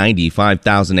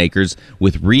 295,000 acres,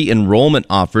 with re-enrollment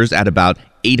offers at about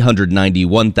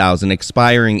 891,000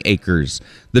 expiring acres.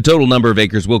 The total number of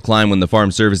acres will climb when the Farm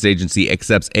Service Agency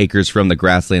accepts acres from the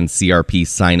Grassland CRP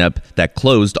sign-up that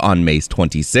closed on May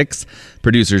 26.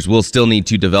 Producers will still need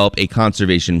to develop a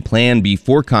conservation plan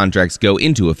before contracts go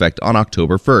into effect on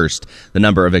October 1st. The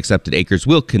number of accepted acres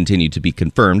will continue to be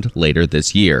confirmed later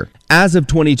this year. As of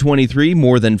 2023,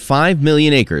 more than 5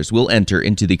 million acres will enter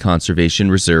into the Conservation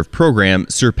Reserve Program,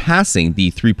 surpassing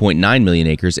the 3.9 million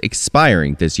acres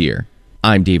expiring this year.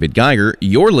 I'm David Geiger.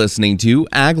 You're listening to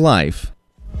Ag Life.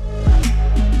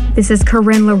 This is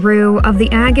Corinne LaRue of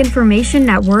the Ag Information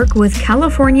Network with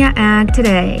California Ag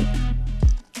Today.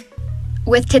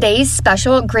 With today's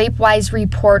special GrapeWise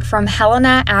report from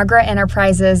Helena Agri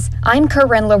Enterprises, I'm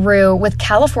Corinne LaRue with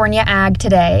California Ag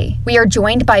Today. We are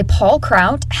joined by Paul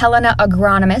Kraut, Helena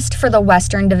agronomist for the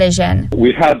Western Division.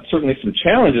 We've had certainly some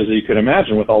challenges that you could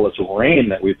imagine with all this rain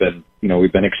that we've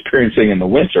been experiencing in the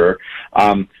winter.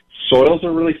 Soils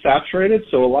are really saturated,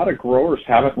 so a lot of growers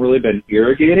haven't really been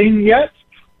irrigating yet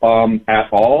at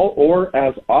all or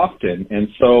as often. And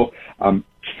so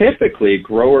typically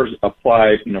growers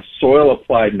apply,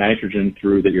 soil-applied nitrogen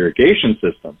through the irrigation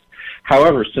systems.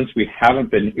 However, since we haven't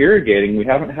been irrigating, we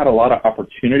haven't had a lot of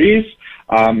opportunities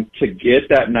to get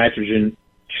that nitrogen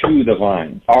to the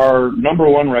vines. Our number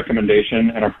one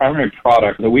recommendation and our primary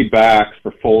product that we back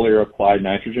for foliar-applied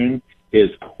nitrogen is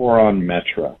Coron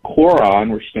Metra.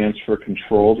 Coron, which stands for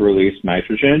Controlled Release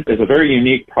Nitrogen, is a very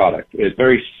unique product. It's a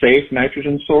very safe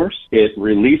nitrogen source. It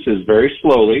releases very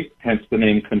slowly, hence the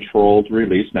name Controlled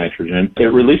Release Nitrogen. It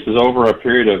releases over a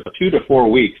period of 2 to 4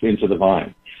 weeks into the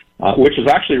vine, which is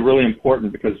actually really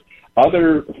important because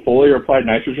other foliar-applied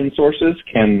nitrogen sources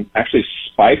can actually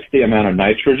spike the amount of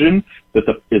nitrogen that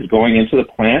is going into the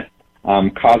plant,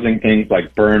 causing things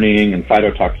like burning and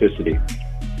phytotoxicity.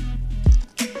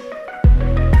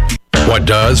 What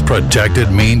does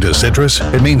protected mean to citrus?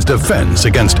 It means defense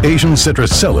against Asian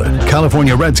citrus psyllid,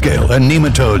 California red scale, and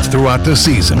nematodes throughout the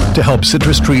season to help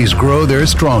citrus trees grow their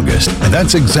strongest. And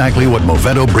that's exactly what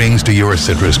Movetto brings to your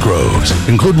citrus groves.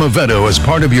 Include Movetto as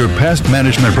part of your pest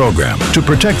management program to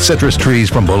protect citrus trees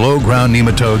from below-ground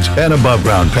nematodes and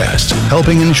above-ground pests,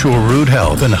 helping ensure root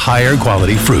health and higher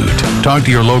quality fruit. Talk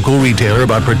to your local retailer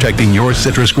about protecting your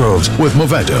citrus groves with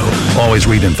Movetto. Always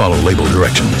read and follow label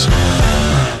directions.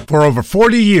 For over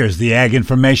 40 years, the Ag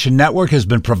Information Network has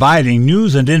been providing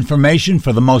news and information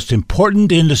for the most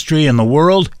important industry in the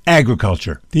world,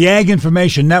 agriculture. The Ag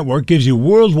Information Network gives you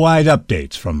worldwide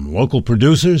updates from local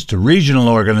producers to regional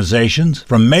organizations,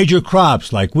 from major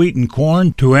crops like wheat and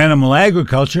corn to animal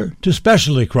agriculture to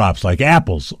specialty crops like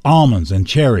apples, almonds, and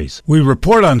cherries. We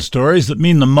report on stories that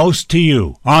mean the most to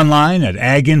you. Online at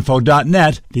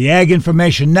aginfo.net, the Ag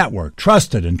Information Network,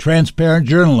 trusted and transparent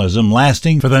journalism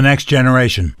lasting for the next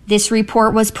generation. This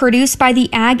report was produced by the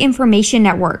Ag Information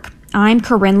Network. I'm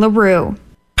Corinne LaRue.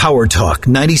 Power Talk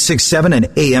 96.7 and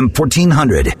AM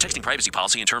 1400. Texting privacy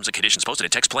policy and terms and conditions posted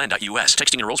at textplan.us.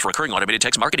 Texting enrolls for recurring automated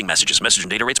text marketing messages. Message and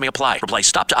data rates may apply. Reply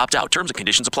stop to opt out. Terms and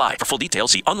conditions apply. For full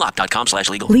details, see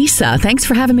unlock.com/legal. Lisa, thanks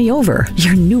for having me over.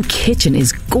 Your new kitchen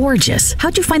is gorgeous.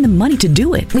 How'd you find the money to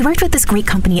do it? We worked with this great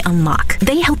company, Unlock.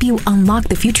 They help you unlock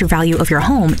the future value of your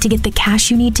home to get the cash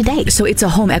you need today. So it's a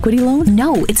home equity loan?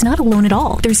 No, it's not a loan at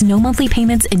all. There's no monthly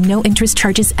payments and no interest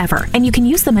charges ever. And you can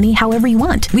use the money however you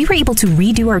want. We were able to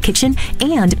redo our kitchen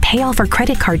and pay off our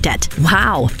credit card debt.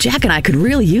 Wow, Jack and I could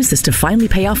really use this to finally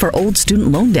pay off our old student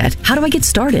loan debt. How do I get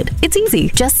started? It's easy.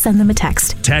 Just send them a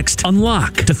text. Text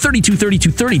UNLOCK to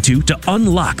 323232 to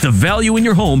unlock the value in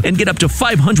your home and get up to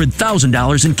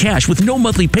 $500,000 in cash with no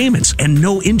monthly payments and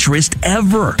no interest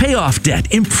ever. Pay off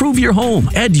debt, improve your home,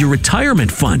 add your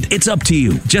retirement fund. It's up to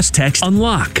you. Just text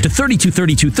UNLOCK to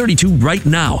 323232 right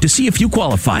now to see if you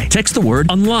qualify. Text the word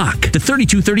UNLOCK to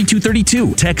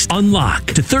 323232. Text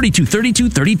UNLOCK to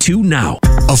 323232 now.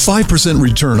 A 5%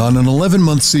 return on an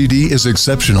 11-month CD is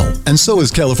exceptional, and so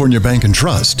is California Bank and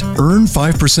Trust. Earn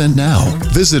 5% now.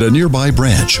 Visit a nearby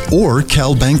branch or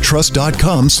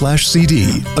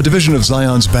calbanktrust.com/CD, a division of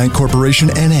Zions Bank Corporation,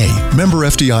 N.A., member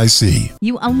FDIC.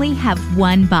 You only have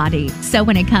one body, so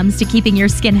when it comes to keeping your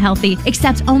skin healthy,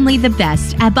 accept only the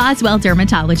best at Boswell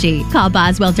Dermatology. Call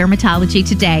Boswell Dermatology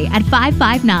today at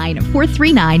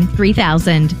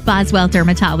 559-439-3000. Boswell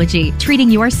Dermatology,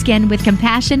 treating your skin with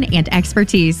compassion and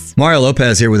expertise. Mario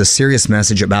Lopez here with a serious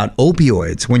message about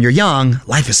opioids. When you're young,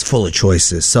 life is full of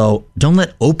choices, so don't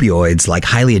let opioids like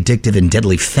highly addictive and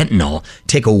deadly fentanyl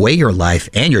take away your life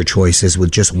and your choices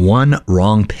with just one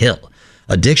wrong pill.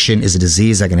 Addiction is a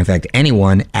disease that can affect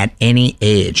anyone at any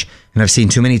age, and I've seen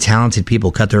too many talented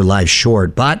people cut their lives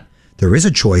short, but there is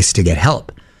a choice to get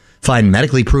help. Find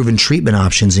medically proven treatment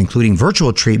options, including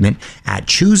virtual treatment, at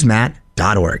ChooseMat.com.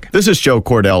 FarmersDay.org. This is Joe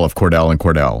Cordell of Cordell &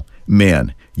 Cordell.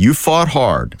 Men, you fought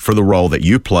hard for the role that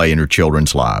you play in your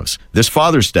children's lives. This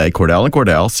Father's Day, Cordell &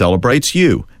 Cordell celebrates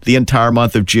you the entire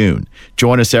month of June.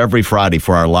 Join us every Friday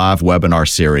for our live webinar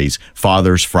series,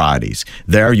 Father's Fridays.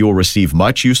 There you'll receive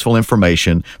much useful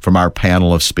information from our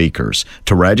panel of speakers.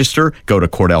 To register, go to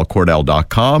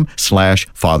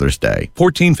CordellCordell.com/Father's Day.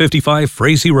 1455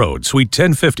 Frazee Road, Suite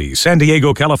 1050, San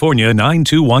Diego, California,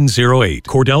 92108.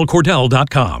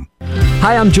 CordellCordell.com.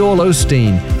 Hi, I'm Joel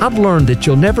Osteen. I've learned that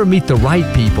you'll never meet the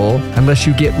right people unless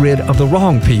you get rid of the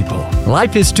wrong people.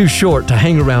 Life is too short to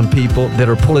hang around people that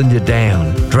are pulling you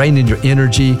down, draining your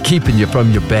energy, keeping you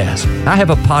from your best. I have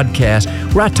a podcast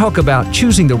where I talk about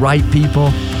choosing the right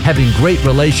people, having great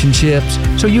relationships,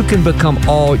 so you can become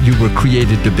all you were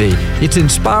created to be. It's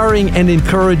inspiring and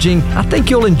encouraging. I think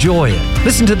you'll enjoy it.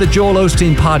 Listen to the Joel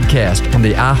Osteen Podcast on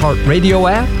the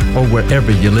iHeartRadio app or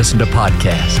wherever you listen to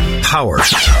podcasts. Power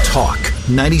Talk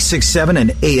 96.7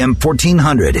 and AM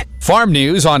 1400. Farm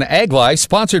news on Ag Life,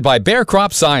 sponsored by Bear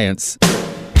Crop Science.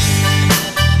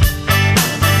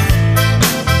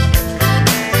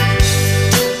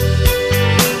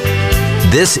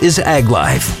 This is Ag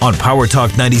Life on Power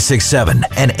Talk 96.7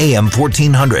 and AM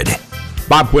 1400.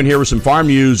 Bob Quinn here with some farm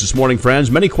news this morning, friends.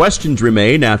 Many questions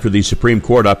remain after the Supreme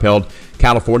Court upheld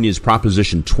California's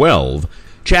Proposition 12.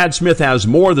 Chad Smith has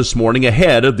more this morning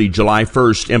ahead of the July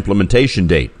 1st implementation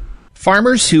date.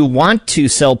 Farmers who want to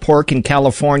sell pork in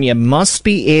California must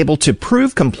be able to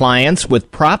prove compliance with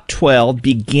Prop 12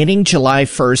 beginning July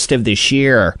 1st of this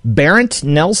year. Barrett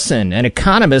Nelson, an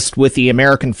economist with the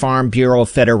American Farm Bureau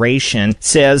Federation,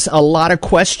 says a lot of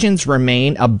questions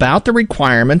remain about the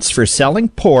requirements for selling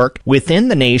pork within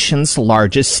the nation's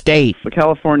largest state. The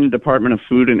California Department of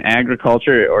Food and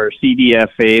Agriculture, or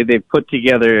CDFA, they've put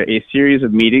together a series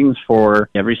of meetings for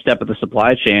every step of the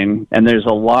supply chain, and there's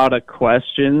a lot of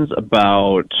questions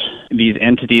about these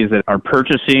entities that are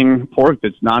purchasing pork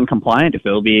that's non-compliant, if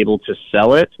they'll be able to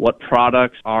sell it, what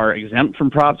products are exempt from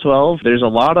Prop 12. There's a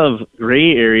lot of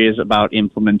gray areas about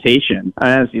implementation.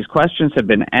 As these questions have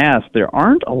been asked, there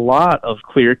aren't a lot of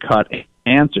clear-cut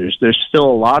answers. There's still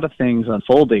a lot of things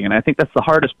unfolding, and I think that's the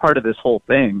hardest part of this whole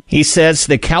thing. He says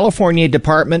the California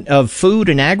Department of Food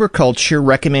and Agriculture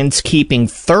recommends keeping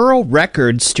thorough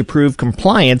records to prove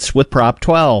compliance with Prop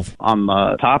 12. On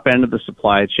the top end of the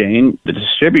supply chain, the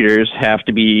distributors have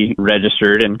to be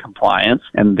registered in compliance,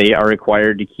 and they are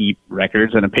required to keep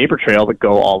records and a paper trail that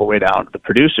go all the way down to the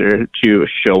producer to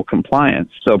show compliance.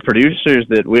 So producers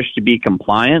that wish to be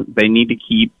compliant, they need to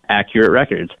keep accurate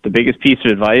records. The biggest piece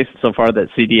of advice so far that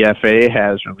CDFA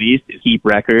has released is keep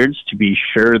records to be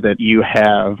sure that you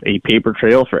have a paper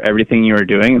trail for everything you are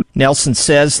doing. Nelson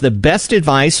says the best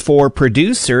advice for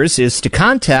producers is to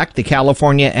contact the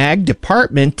California Ag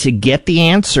Department to get the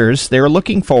answers they're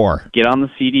looking for. Get on the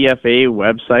CDFA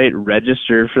website,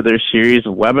 register for their series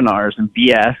of webinars, and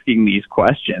be asking these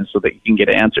questions so that you can get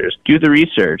answers. Do the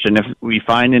research, and if we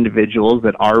find individuals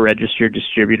that are registered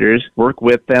distributors, work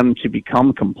with them to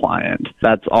become compliant.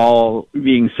 That's all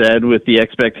being said with the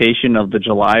expectation of the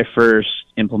July 1st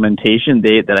implementation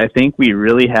date that I think we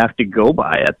really have to go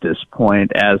by at this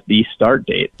point as the start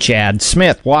date. Chad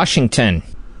Smith, Washington.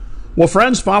 Well,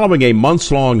 friends, following a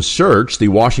months-long search, the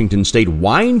Washington State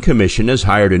Wine Commission has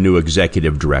hired a new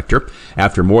executive director.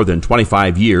 After more than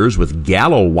 25 years with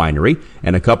Gallo Winery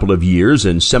and a couple of years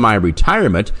in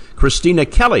semi-retirement, Christina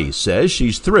Kelly says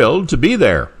she's thrilled to be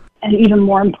there. And even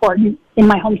more important, in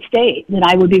my home state, that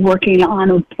I would be working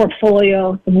on a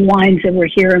portfolio of wines that were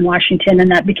here in Washington, and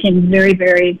that became very,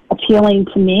 very appealing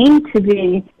to me, to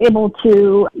be able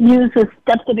to use this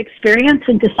depth of experience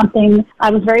into something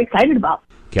I was very excited about.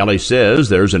 Kelly says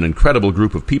there's an incredible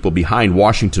group of people behind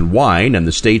Washington Wine and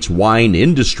the state's wine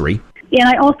industry. And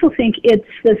I also think it's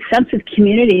the sense of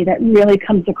community that really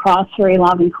comes across very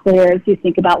loud and clear as you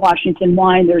think about Washington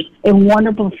Wine. There's a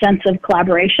wonderful sense of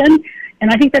collaboration,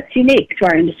 and I think that's unique to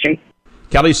our industry.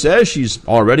 Kelly says she's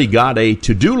already got a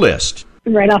to-do list.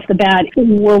 Right off the bat,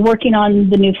 we're working on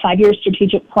the new 5-year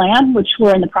strategic plan, which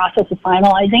we're in the process of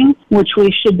finalizing, which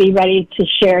we should be ready to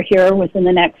share here within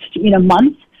the next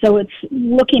month. So it's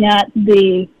looking at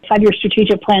the 5-year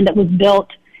strategic plan that was built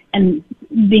and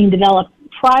being developed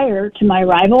prior to my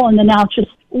arrival, and then now just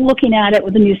looking at it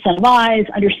with a new set of eyes,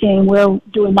 understanding where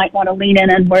we might want to lean in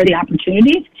and where are the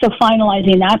opportunities. So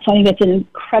finalizing that, so I think that's an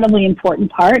incredibly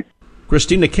important part.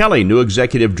 Christina Kelly, new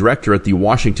executive director at the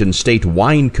Washington State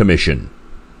Wine Commission.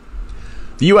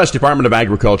 The U.S. Department of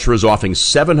Agriculture is offering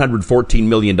 $714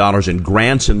 million in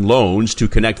grants and loans to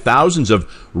connect thousands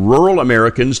of rural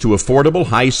Americans to affordable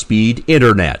high-speed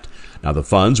internet. Now, the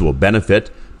funds will benefit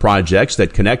projects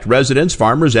that connect residents,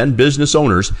 farmers, and business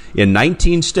owners in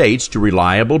 19 states to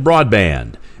reliable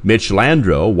broadband. Mitch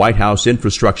Landreau, White House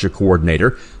Infrastructure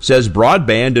Coordinator, says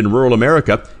broadband in rural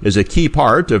America is a key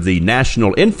part of the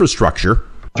national infrastructure.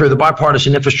 Through the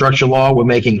bipartisan infrastructure law, we're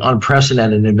making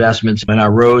unprecedented investments in our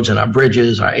roads and our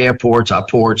bridges, our airports, our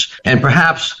ports, and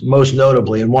perhaps most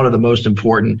notably, and one of the most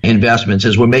important investments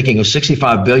is we're making a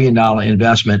 $65 billion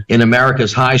investment in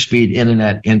America's high-speed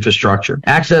internet infrastructure.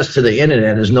 Access to the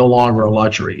internet is no longer a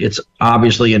luxury. It's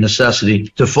obviously a necessity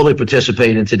to fully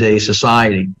participate in today's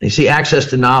society. You see, access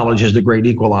to knowledge is the great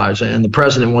equalizer, and the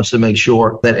president wants to make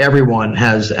sure that everyone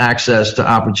has access to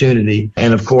opportunity.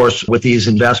 And of course, with these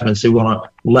investments, they want to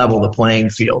level the playing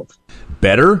field.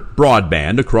 Better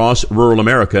broadband across rural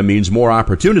America means more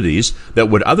opportunities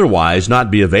that would otherwise not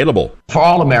be available. For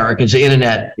all Americans, the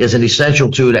internet is an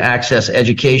essential tool to access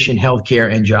education,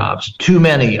 healthcare, and jobs. Too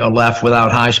many are left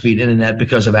without high-speed internet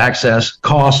because of access,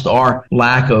 cost, or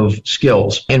lack of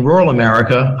skills. In rural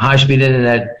America, high-speed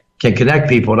internet can connect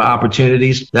people to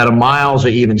opportunities that are miles or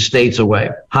even states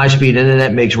away. High-speed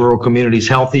internet makes rural communities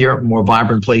healthier, more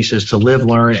vibrant places to live,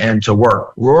 learn, and to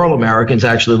work. Rural Americans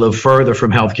actually live further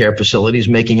from healthcare facilities,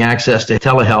 making access to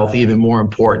telehealth even more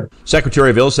important.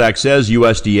 Secretary Vilsack says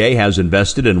USDA has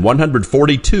invested in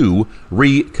 142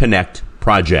 Reconnect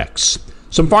projects.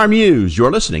 Some farm news.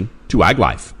 You're listening to Ag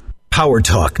Life. Power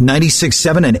Talk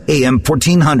 96.7 and AM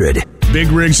 1400. Big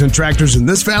rigs and tractors in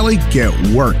this valley get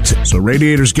worked, so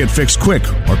radiators get fixed quick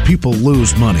or people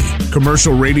lose money.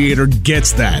 Commercial Radiator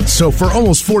gets that. So for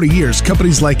almost 40 years,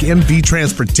 companies like MV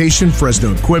Transportation,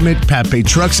 Fresno Equipment, Pat Bay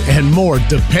Trucks, and more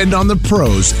depend on the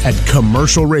pros at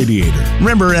Commercial Radiator.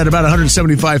 Remember, at about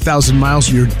 175,000 miles,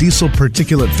 your diesel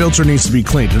particulate filter needs to be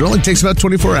cleaned. It only takes about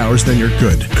 24 hours, then you're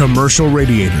good. Commercial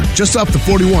Radiator, just off the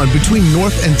 41 between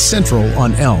North and Central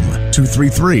on Elm,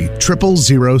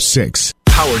 233-0006.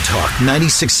 Power Talk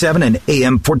 96.7 and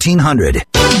AM 1400.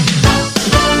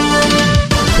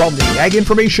 From the Ag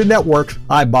Information Network,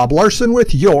 I'm Bob Larson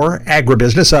with your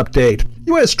Agribusiness Update.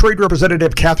 U.S. Trade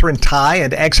Representative Katherine Tai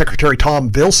and Ag Secretary Tom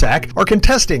Vilsack are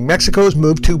contesting Mexico's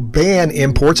move to ban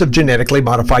imports of genetically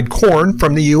modified corn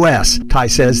from the U.S. Tai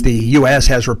says the U.S.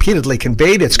 has repeatedly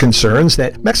conveyed its concerns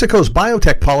that Mexico's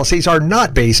biotech policies are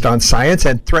not based on science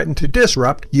and threaten to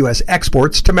disrupt U.S.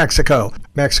 exports to Mexico.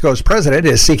 Mexico's president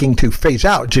is seeking to phase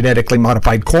out genetically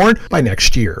modified corn by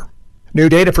next year. New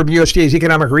data from USDA's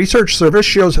Economic Research Service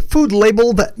shows food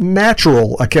labeled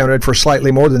natural accounted for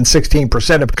slightly more than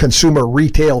 16% of consumer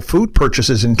retail food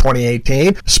purchases in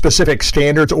 2018. Specific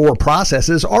standards or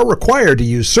processes are required to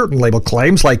use certain label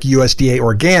claims like USDA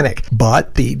Organic,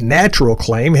 but the natural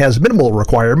claim has minimal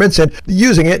requirements and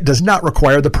using it does not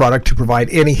require the product to provide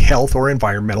any health or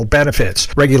environmental benefits.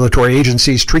 Regulatory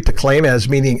agencies treat the claim as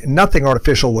meaning nothing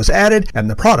artificial was added and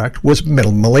the product was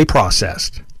minimally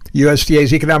processed.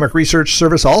 USDA's Economic Research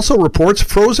Service also reports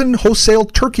frozen wholesale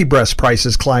turkey breast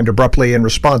prices climbed abruptly in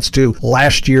response to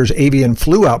last year's avian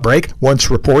flu outbreak. Once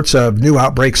reports of new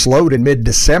outbreaks slowed in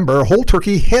mid-December, whole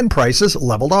turkey hen prices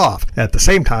leveled off. At the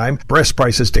same time, breast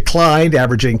prices declined,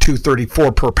 averaging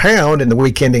 $2.34 per pound in the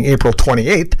week ending April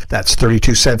 28th. That's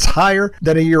 32 cents higher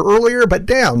than a year earlier, but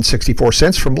down 64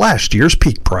 cents from last year's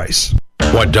peak price.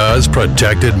 What does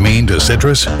protected mean to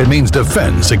citrus? It means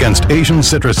defense against Asian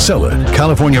citrus psyllid,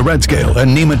 California red scale,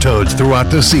 and nematodes throughout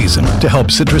the season to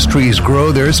help citrus trees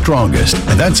grow their strongest.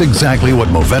 And that's exactly what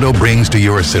Moveto brings to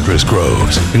your citrus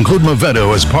groves. Include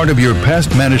Moveto as part of your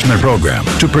pest management program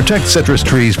to protect citrus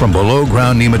trees from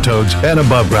below-ground nematodes and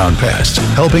above-ground pests,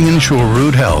 helping ensure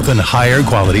root health and higher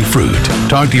quality fruit.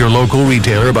 Talk to your local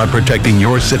retailer about protecting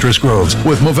your citrus groves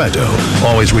with Moveto.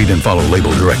 Always read and follow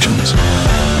label directions.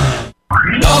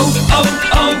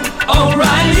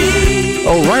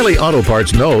 O'Reilly Auto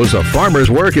Parts knows a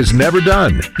farmer's work is never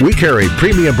done. We carry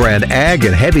premium brand ag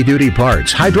and heavy-duty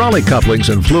parts, hydraulic couplings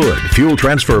and fluid, fuel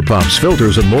transfer pumps,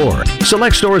 filters, and more.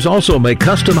 Select stores also make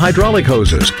custom hydraulic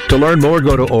hoses. To learn more,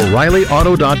 go to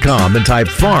O'ReillyAuto.com and type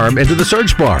farm into the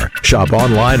search bar. Shop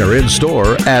online or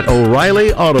in-store at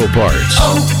O'Reilly Auto Parts.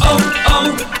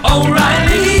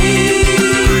 O'Reilly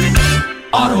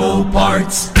Auto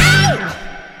Parts.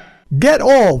 Get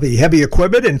all the heavy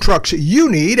equipment and trucks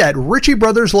you need at Ritchie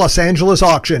Brothers Los Angeles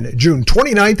Auction, June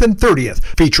 29th and 30th,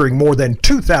 featuring more than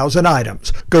 2,000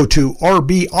 items. Go to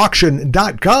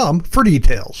rbauction.com for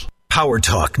details. Power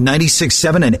Talk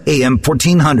 96.7 and AM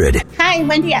 1400. Hi,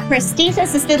 Wendy at Prestige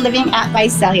Assisted Living at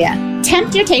Visalia.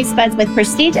 Tempt your taste buds with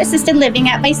Prestige Assisted Living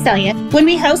at Visalia when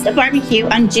we host a barbecue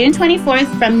on June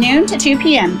 24th from noon to 2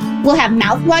 p.m. We'll have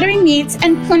mouth-watering meats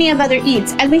and plenty of other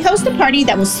eats as we host a party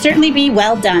that will certainly be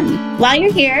well done. While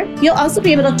you're here, you'll also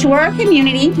be able to tour our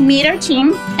community, meet our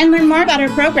team, and learn more about our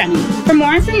programming. For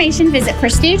more information, visit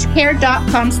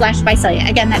prestigecare.com/Visalia.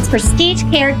 Again, that's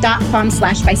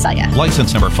prestigecare.com/Visalia.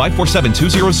 License number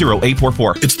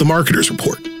 547200844. It's the Marketer's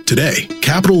Report. Today,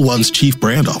 Capital One's Chief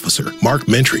Brand Officer, Mark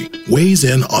Mentry, weighs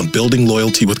in on building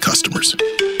loyalty with customers.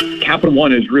 Capital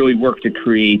One has really worked to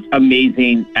create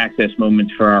amazing access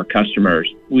moments for our customers.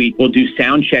 We will do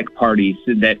sound check parties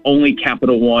that only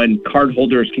Capital One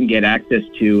cardholders can get access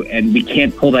to, and we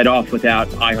can't pull that off without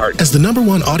iHeart. As the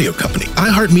 #1 audio company,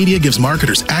 iHeartMedia gives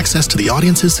marketers access to the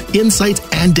audiences, insights,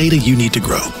 and data you need to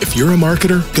grow. If you're a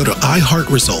marketer, go to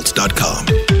iHeartResults.com.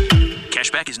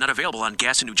 Cashback is not available on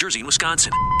gas in New Jersey and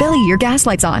Wisconsin. Billy, your gas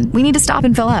light's on. We need to stop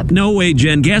and fill up. No way,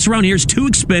 Jen. Gas around here is too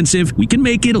expensive. We can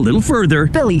make it a little further.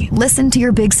 Billy, listen to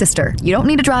your big sister. You don't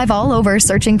need to drive all over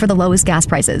searching for the lowest gas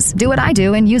prices. Do what I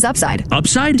do and use Upside.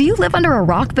 Upside? Do you live under a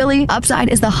rock, Billy? Upside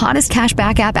is the hottest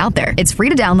cashback app out there. It's free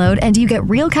to download, and you get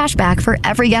real cash back for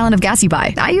every gallon of gas you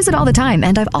buy. I use it all the time,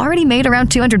 and I've already made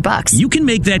around $200. You can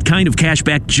make that kind of cash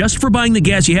back just for buying the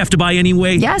gas you have to buy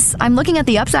anyway? Yes, I'm looking at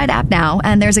the Upside app now,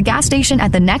 and there's a gas station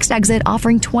at the next exit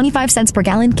offering 25 cents per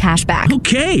gallon cash back.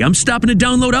 Okay, I'm stopping to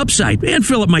download Upside and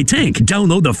fill up my tank.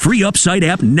 Download the free Upside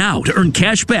app now to earn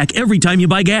cash back every time you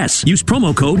buy gas. Use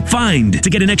promo code FIND to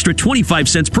get an extra 25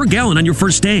 cents per gallon on your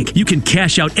first tank. You can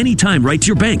cash out anytime right to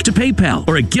your bank, to PayPal,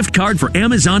 or a gift card for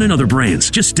Amazon and other brands.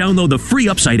 Just download the free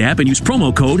Upside app and use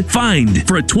promo code FIND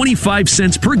for a 25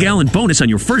 cents per gallon bonus on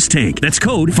your first tank. That's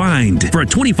code FIND for a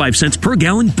 25 cents per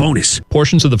gallon bonus.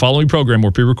 Portions of the following program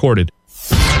were pre-recorded.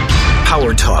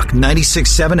 Power Talk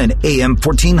 96.7 and AM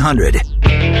 1400.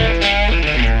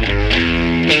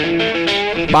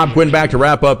 Bob Quinn back to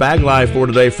wrap up Ag Life for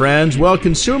today, friends. Well,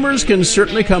 consumers can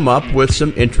certainly come up with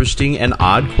some interesting and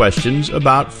odd questions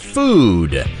about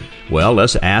food. Well,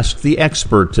 let's ask the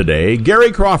expert today.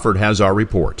 Gary Crawford has our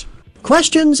report.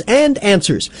 Questions and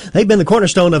answers. They've been the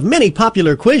cornerstone of many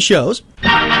popular quiz shows.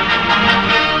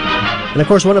 And, of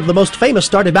course, one of the most famous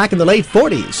started back in the late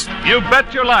 40s. You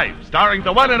Bet Your Life, starring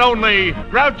the one and only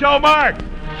Groucho Marx.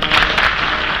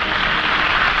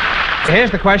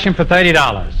 Here's the question for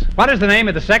 $30. What is the name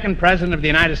of the second president of the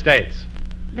United States?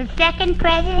 The second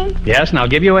president? Yes, and I'll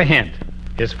give you a hint.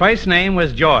 His first name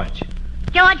was George.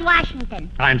 George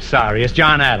Washington. I'm sorry, it's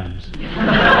John Adams.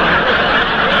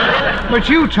 But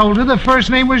you told her the first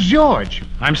name was George.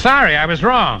 I'm sorry, I was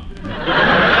wrong.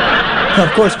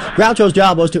 Of course, Groucho's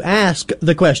job was to ask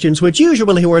the questions, which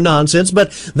usually were nonsense,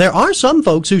 but there are some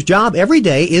folks whose job every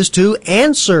day is to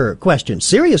answer questions,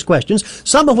 serious questions,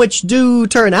 some of which do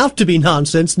turn out to be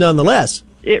nonsense nonetheless.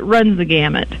 It runs the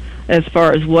gamut as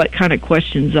far as what kind of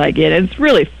questions I get. It's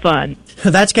really fun.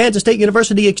 That's Kansas State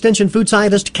University Extension food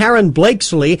scientist Karen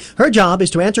Blakesley. Her job is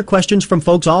to answer questions from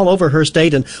folks all over her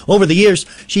state, and over the years,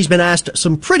 she's been asked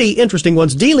some pretty interesting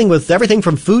ones dealing with everything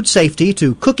from food safety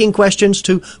to cooking questions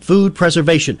to food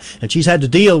preservation. And she's had to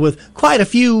deal with quite a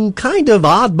few kind of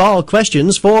oddball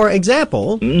questions. For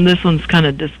example... This one's kind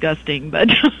of disgusting, but...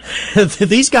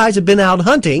 These guys have been out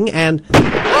hunting and...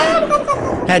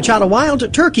 had shot a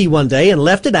wild turkey one day and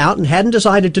left it out and hadn't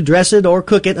decided to dress it or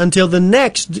cook it until the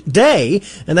next day,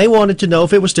 and they wanted to know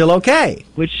if it was still okay.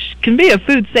 Which can be a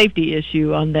food safety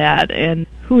issue on that, and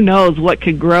who knows what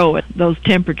could grow at those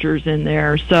temperatures in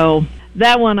there. So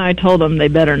that one, I told them they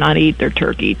better not eat their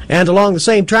turkey. And along the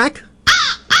same track...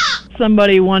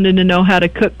 Somebody wanted to know how to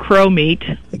cook crow meat.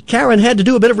 Karen had to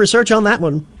do a bit of research on that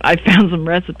one. I found some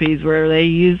recipes where they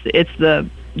use, it's the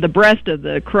breast of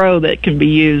the crow that can be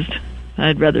used.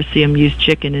 I'd rather see them use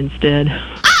chicken instead.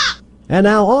 And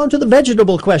now on to the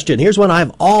vegetable question. Here's one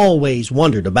I've always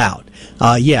wondered about.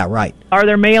 Yeah, right. Are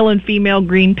there male and female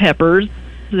green peppers?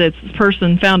 This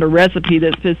person found a recipe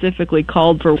that specifically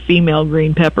called for female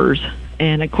green peppers.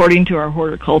 And according to our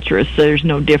horticulturist, there's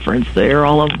no difference. They're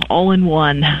all in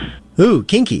one. Ooh,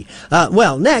 kinky.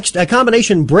 Well, next, a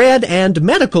combination bread and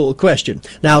medical question.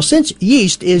 Now, since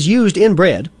yeast is used in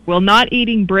bread... Will not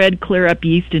eating bread clear up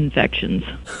yeast infections?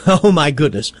 Oh, my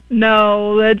goodness.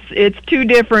 No, it's two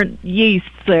different yeasts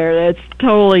there. It's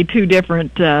totally two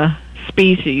different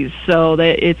species, so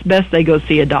it's best they go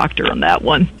see a doctor on that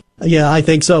one. Yeah, I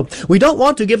think so. We don't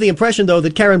want to give the impression, though,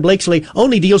 that Karen Blakesley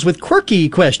only deals with quirky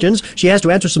questions. She has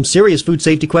to answer some serious food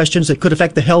safety questions that could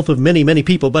affect the health of many, many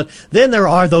people. But then there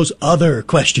are those other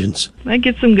questions. I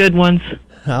get some good ones.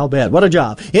 I'll bet. What a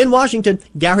job. In Washington,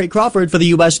 Gary Crawford for the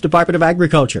U.S. Department of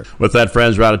Agriculture. With that,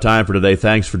 friends, we're out of time for today.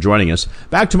 Thanks for joining us.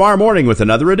 Back tomorrow morning with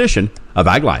another edition of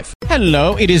Ag Life.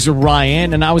 Hello, it is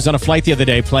Ryan, and I was on a flight the other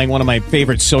day playing one of my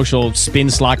favorite social spin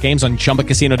slot games on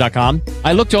ChumbaCasino.com.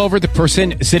 I looked over at the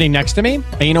person sitting next to me,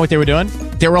 and you know what they were doing?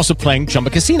 They were also playing Chumba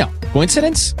Casino.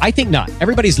 Coincidence? I think not.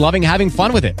 Everybody's loving having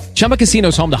fun with it. Chumba Casino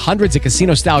is home to hundreds of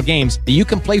casino-style games that you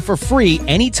can play for free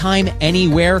anytime,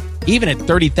 anywhere, even at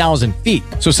 30,000 feet.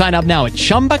 So sign up now at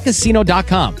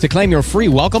ChumbaCasino.com to claim your free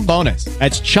welcome bonus.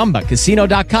 That's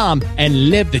ChumbaCasino.com and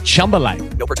live the Chumba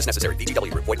life. No purchase necessary.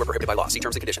 VGW. Void where prohibited by law. See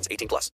terms and conditions. 18+.